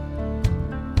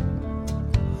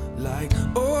 Like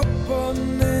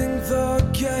opening the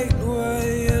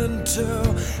gateway into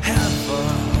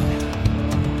heaven.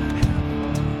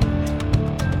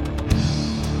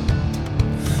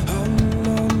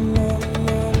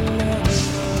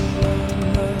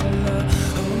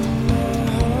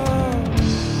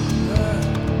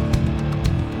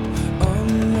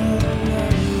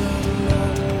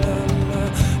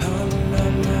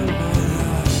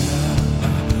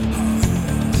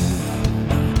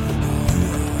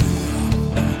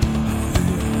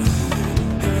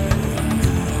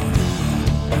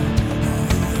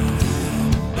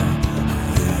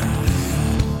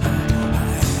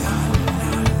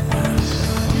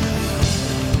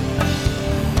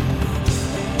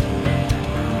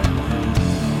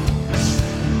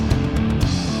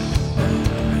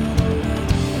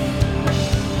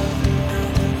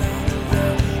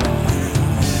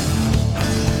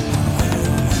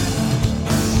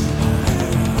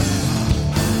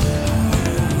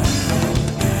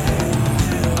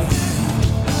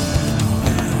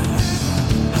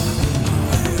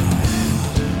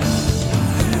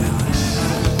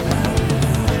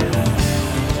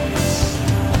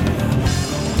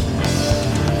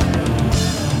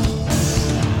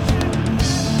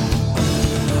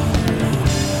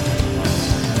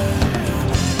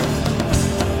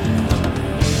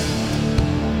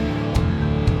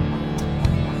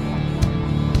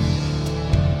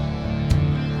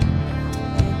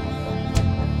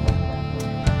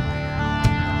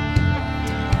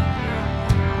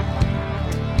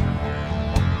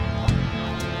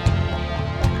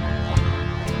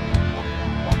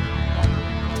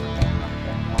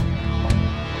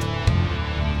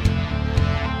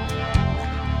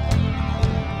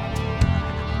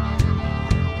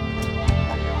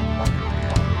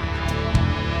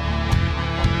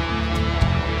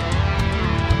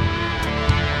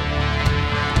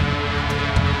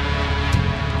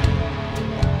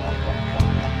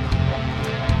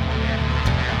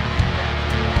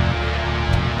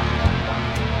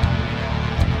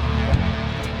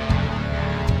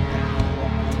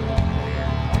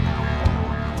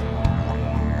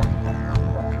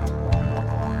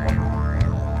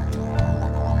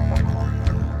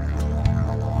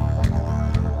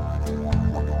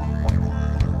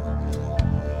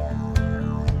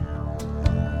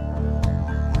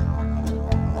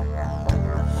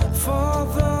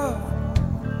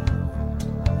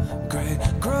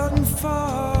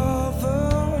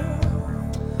 Grandfather,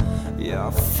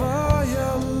 your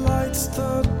fire lights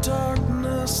the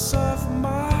darkness of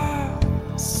my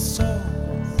soul.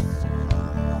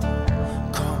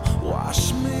 Come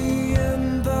wash me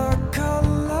in the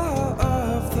color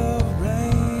of the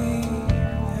rainbow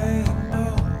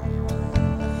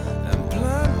and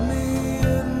plant me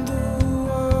in the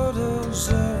waters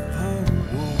of her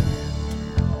womb.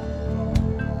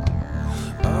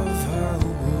 Of her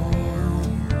womb.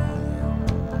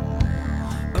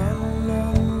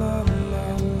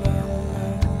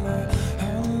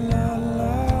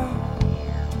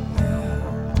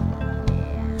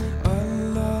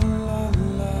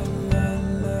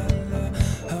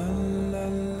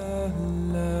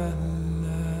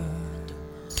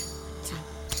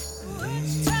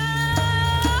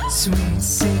 Sweet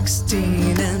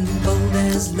 16 and bold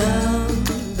as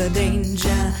love, the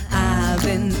danger I've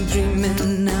been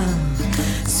dreaming of.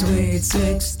 Sweet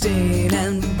 16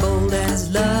 and bold as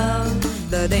love,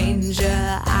 the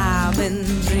danger I've been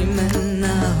dreaming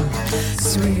of.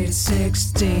 Sweet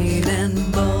 16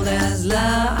 and bold as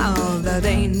love, the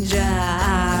danger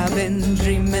I've been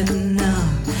dreaming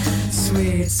of.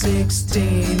 Sweet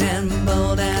 16 and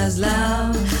bold as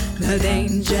love, the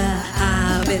danger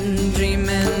I've been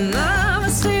dreaming of. I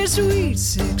say sweet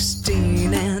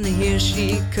 16 and here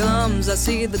she comes. I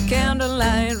see the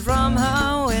candlelight from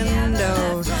her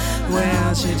window.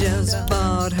 Well, she just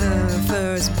bought her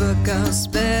first book of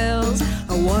spells,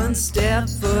 one step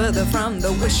further from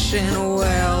the wishing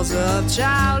wells of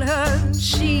childhood.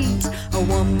 She's a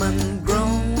woman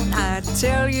grown. I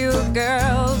tell you,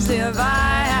 girls, if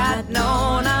I had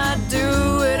known, I'd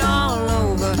do it all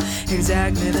over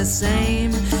exactly the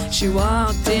same. She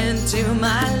walked into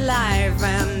my life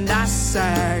and I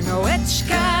sang, which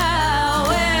girl,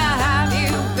 where have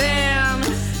you been?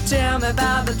 Tell me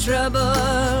about the trouble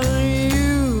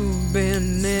you've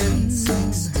been in.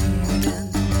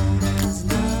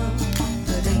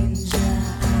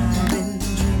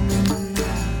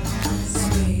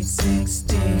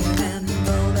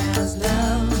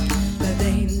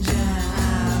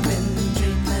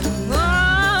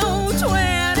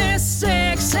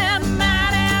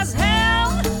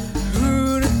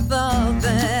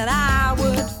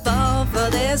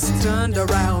 Turned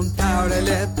around, powder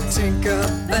lip,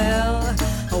 Tinkerbell,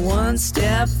 one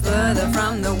step further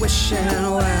from the wishing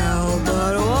well.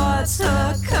 But what's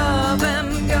her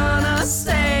coven gonna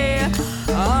say?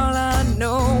 All I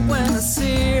know when I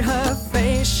see her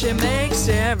face, she makes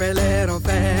every little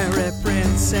fairy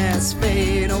princess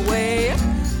fade away.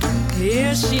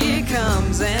 Here she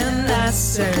comes and I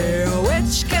say,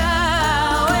 which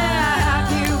girl, where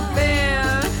have you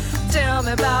been? Tell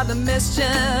me about the mischief.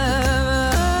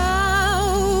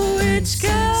 Which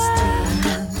girl?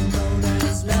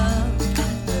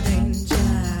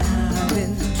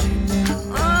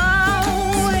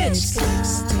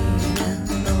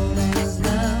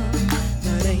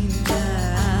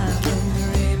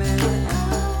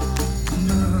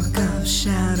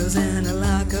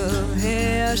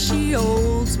 She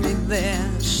holds me there,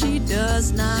 she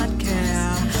does not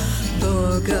care.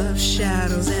 Book of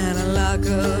shadows and a lock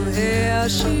of hair.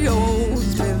 She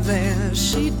holds me there,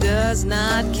 she does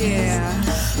not care.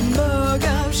 Book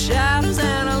of shadows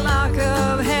and a lock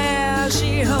of hair.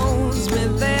 She holds me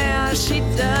there, she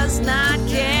does not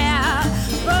care.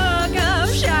 Book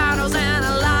of shadows and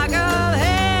a lock of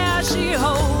hair. She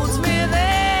holds me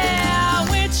there,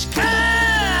 which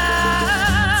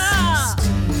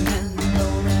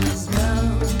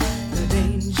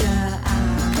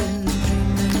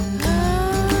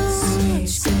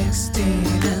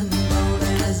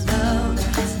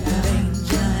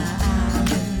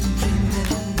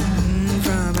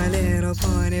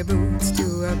boots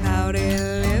to her pouty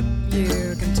lip,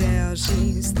 you can tell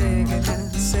she's thinking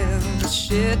herself a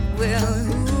shit. Well,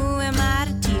 who am I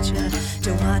to teach her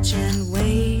to watch and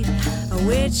wait? A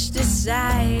witch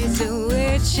decides a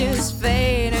witch's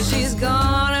fate, and she's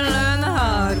gonna learn the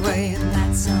hard way, and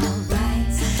that's alright.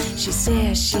 She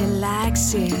says she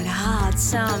likes it hard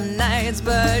some nights,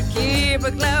 but keep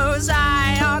a close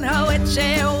eye on her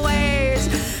witchy ways.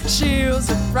 She'll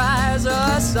surprise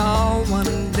us all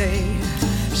one day.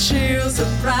 She'll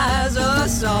surprise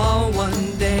us all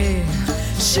one day.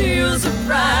 She'll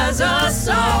surprise us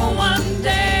all one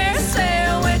day. Say,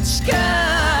 which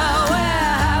girl,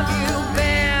 where have you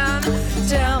been?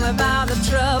 Tell me about the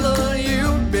trouble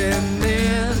you've been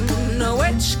in.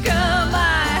 Which girl,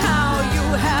 my, how you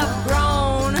have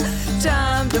grown.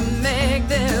 Time to make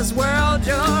this world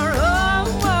your own.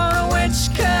 Which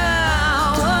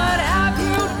girl, what have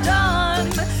you done?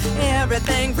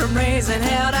 Everything from raising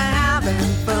hell to having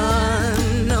fun.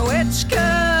 Which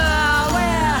girl,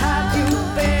 where have you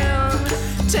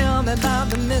been? Tell me about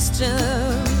the mischief.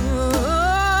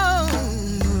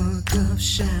 Book of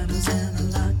shadows and a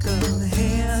lock of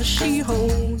hair. She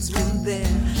holds me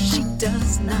there, she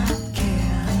does not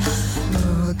care.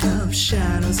 Book of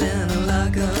shadows and a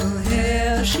lock of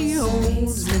hair. She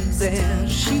holds me there,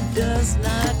 she does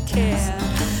not care.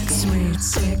 Sweet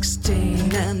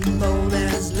 16 and bold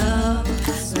as love,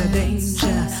 the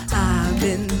danger I've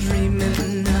been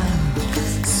dreaming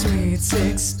of. Sweet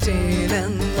 16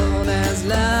 and bold as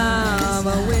love,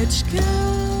 a witch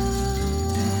girl.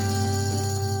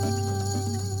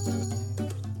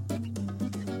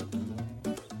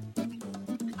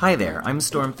 Hi there, I'm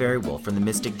Storm Fairywolf from The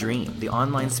Mystic Dream, the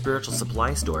online spiritual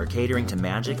supply store catering to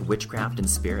magic, witchcraft, and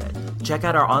spirit. Check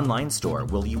out our online store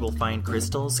where you will find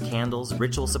crystals, candles,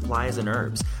 ritual supplies, and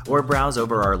herbs, or browse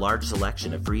over our large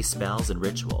selection of free spells and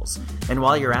rituals. And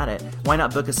while you're at it, why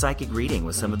not book a psychic reading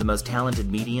with some of the most talented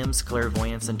mediums,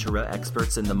 clairvoyants, and tarot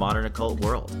experts in the modern occult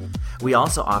world? We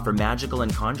also offer magical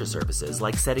and conjure services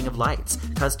like setting of lights,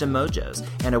 custom mojos,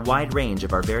 and a wide range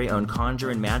of our very own conjure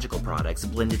and magical products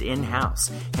blended in-house,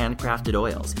 handcrafted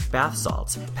oils, bath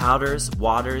salts, powders,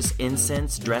 waters,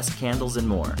 incense, dressed candles, and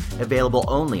more, available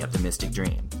only at The Mystic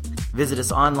Dream. Visit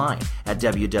us online at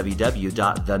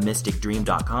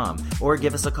www.themysticdream.com or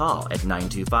give us a call at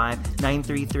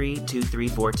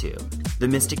 925-933-2342. The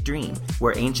Mystic Dream,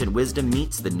 where ancient wisdom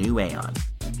meets the new aeon.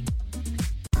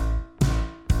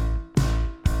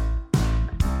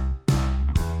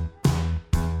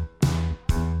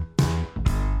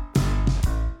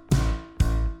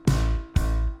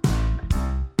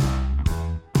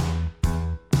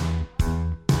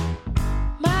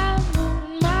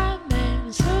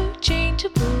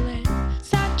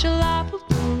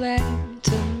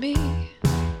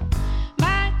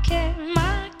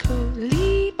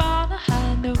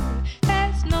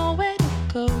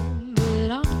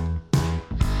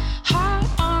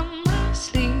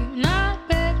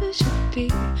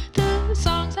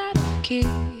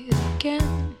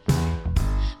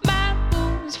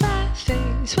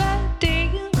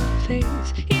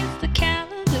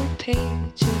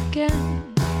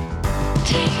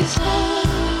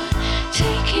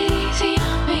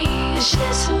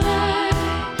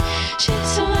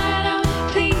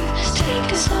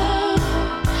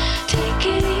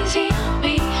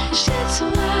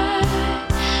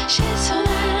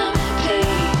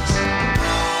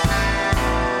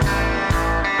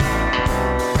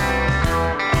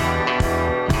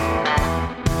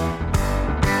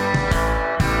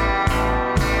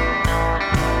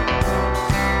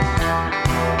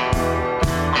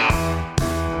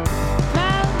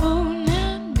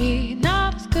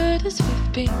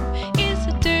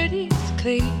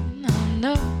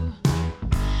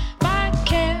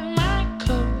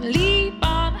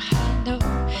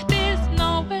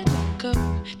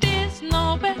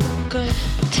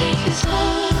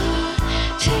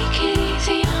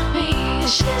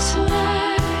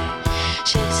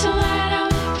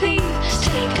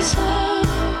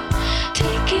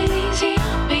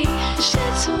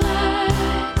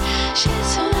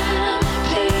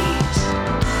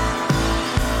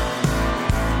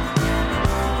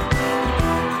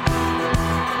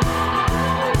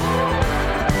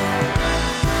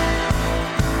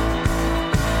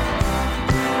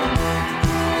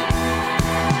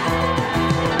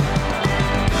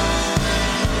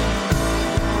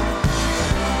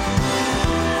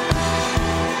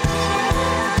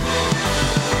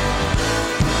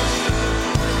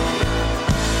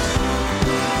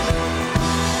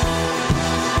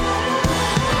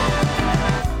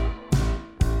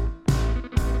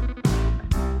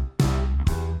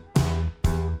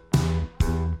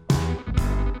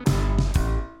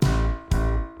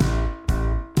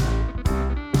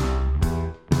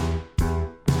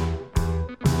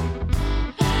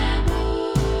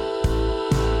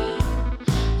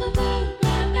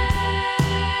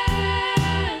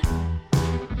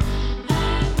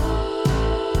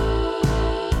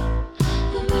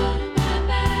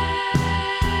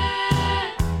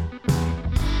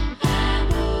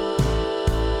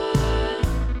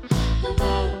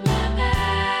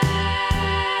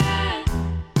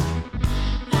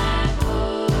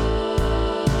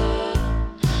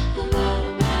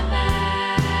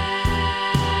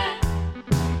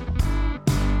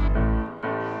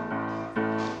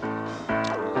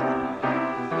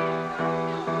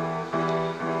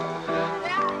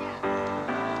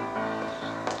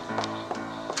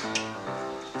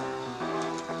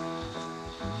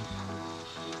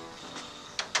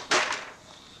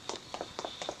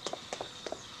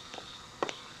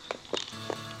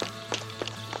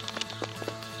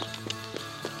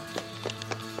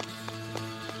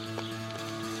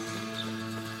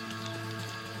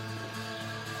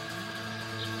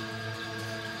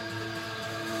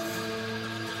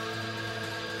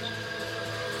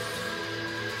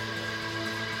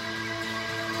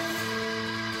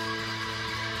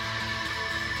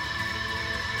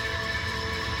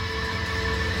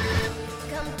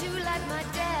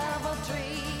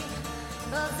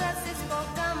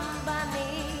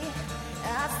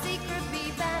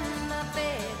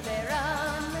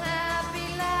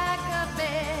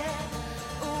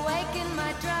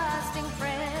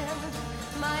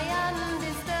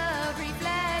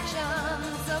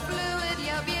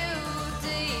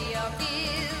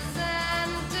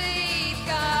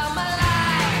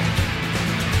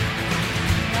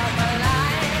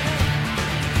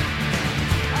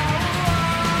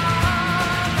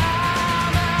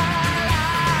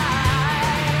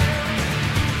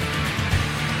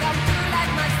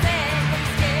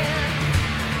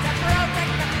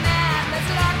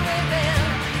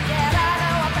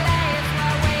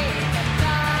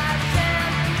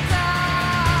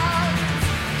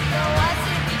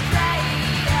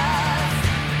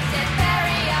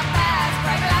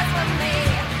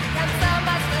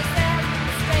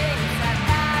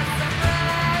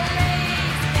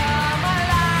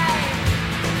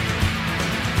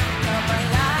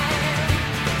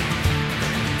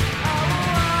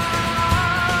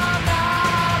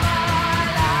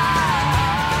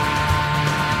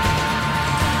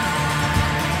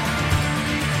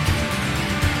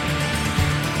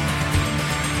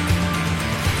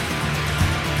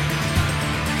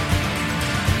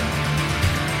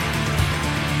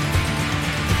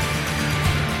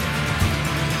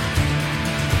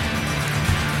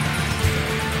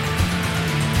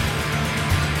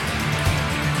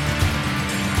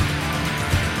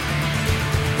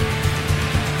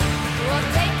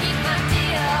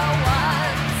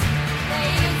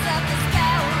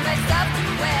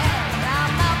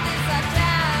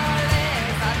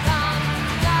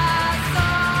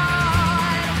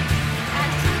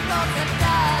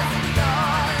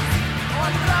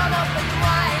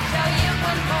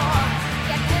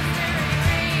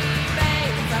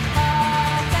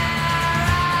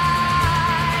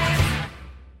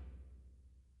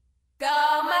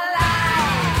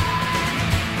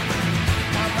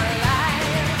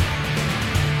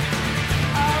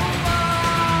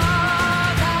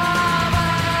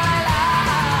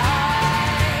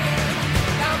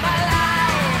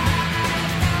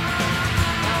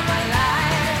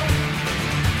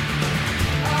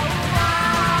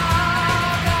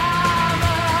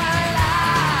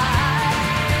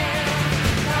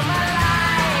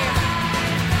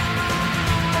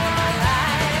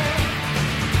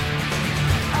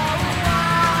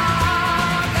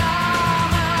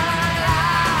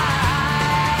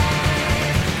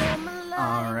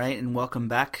 right, and welcome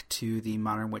back to the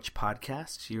Modern Witch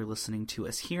Podcast. You're listening to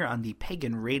us here on the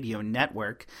Pagan Radio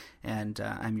Network, and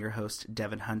I'm your host,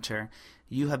 Devin Hunter.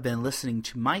 You have been listening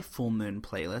to my Full Moon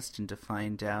playlist, and to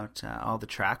find out all the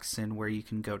tracks and where you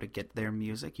can go to get their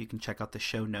music, you can check out the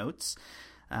show notes.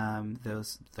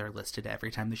 Those they're listed every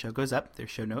time the show goes up. Their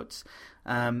show notes.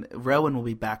 Rowan will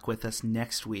be back with us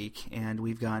next week, and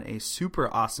we've got a super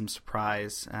awesome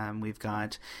surprise. We've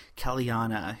got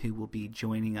Kellyanna, who will be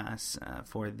joining us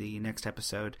for the next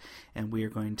episode, and we are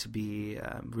going to be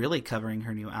really covering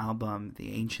her new album,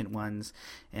 The Ancient Ones,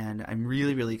 and I'm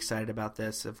really, really excited about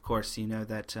this. Of course, you know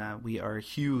that we are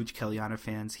huge Kellyanna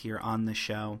fans here on the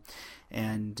show,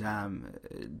 and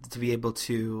to be able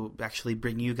to actually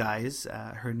bring you guys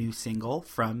her new single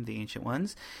from The Ancient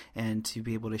Ones, and to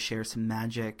be able to share some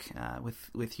magic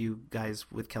with you guys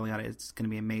with Kellyanna, it's going to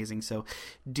be amazing. So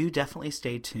do definitely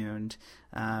stay tuned.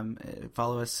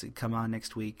 Follow us, come on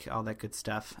next week, all that good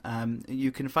stuff.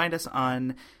 You can find us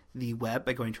on the web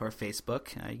by going to our Facebook.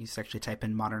 You just actually type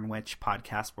in Modern Witch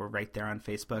Podcast. We're right there on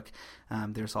Facebook.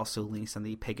 There's also links on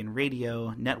the Pagan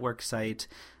Radio Network site.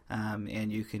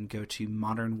 And you can go to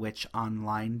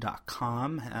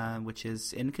modernwitchonline.com, which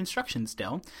is in construction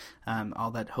still.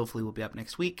 All that hopefully will be up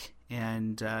next week.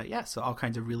 And so all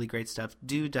kinds of really great stuff.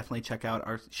 Do definitely check out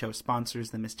our show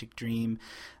sponsors, The Mystic Dream.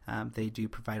 They do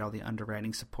provide all the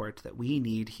underwriting support that we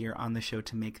need here on the show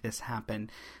to make this happen.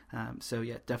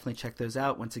 Definitely check those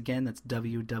out. Once again, that's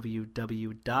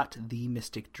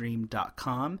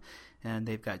www.themysticdream.com. And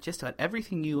they've got just about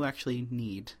everything you actually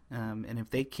need. And if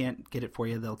they can't get it for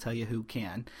you, they'll tell you who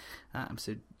can.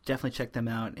 So definitely check them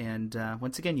out. And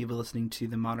once again, you've been listening to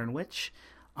The Modern Witch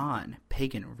on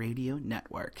Pagan Radio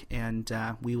Network. And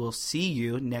we will see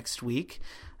you next week.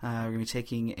 We're going to be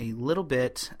taking a little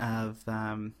bit of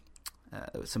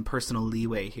some personal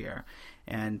leeway here.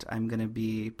 And I'm going to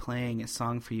be playing a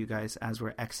song for you guys as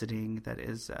we're exiting that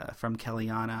is from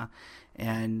Kellyanna.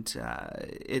 And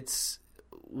it's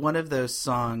one of those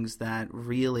songs that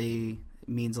really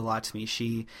means a lot to me.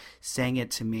 She sang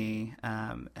it to me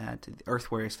at the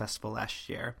Earth Warriors Festival last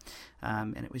year,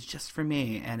 and it was just for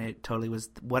me, and it totally was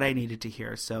what I needed to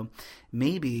hear. So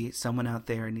maybe someone out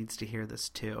there needs to hear this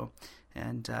too.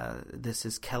 And this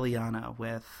is Kellyanna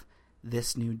with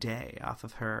This New Day off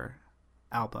of her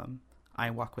album, I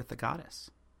Walk with the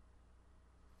Goddess.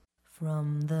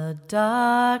 From the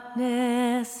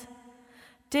darkness,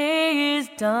 day is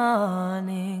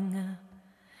dawning.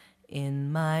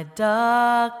 In my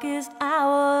darkest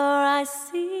hour I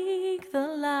seek the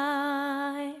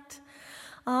light.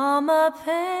 All my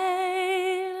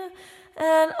pain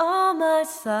and all my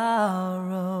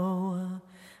sorrow,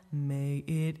 may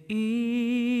it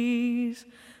ease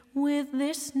with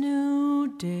this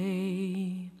new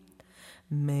day.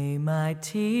 May my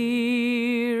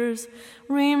tears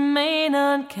remain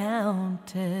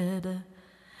uncounted,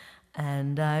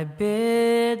 and I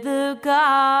bid the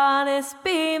goddess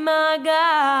be my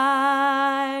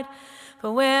guide.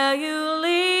 For where you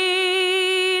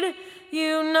lead,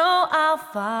 you know I'll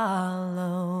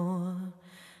follow.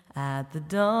 At the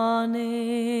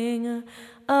dawning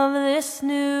of this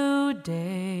new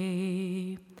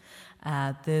day,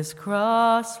 at this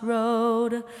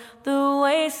crossroad, the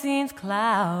way seems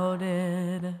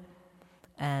clouded,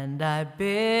 and I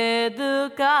bid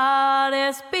the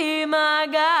goddess be my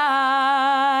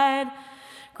guide.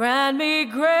 Grant me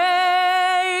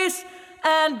grace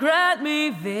and grant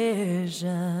me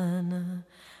vision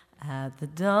at the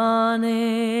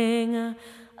dawning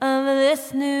of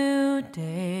this new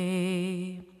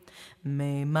day.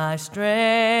 May my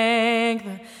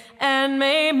strength and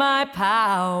may my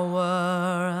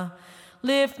power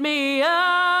lift me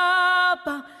up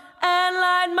and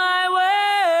light my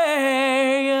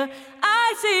way.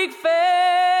 I seek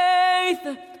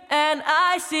faith and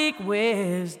I seek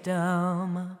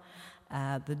wisdom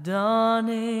at the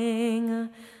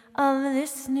dawning of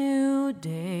this new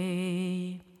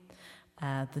day.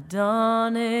 At the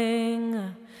dawning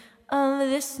of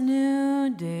this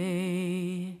new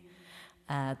day.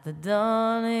 At the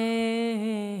dawning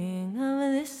of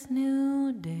this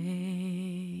new day.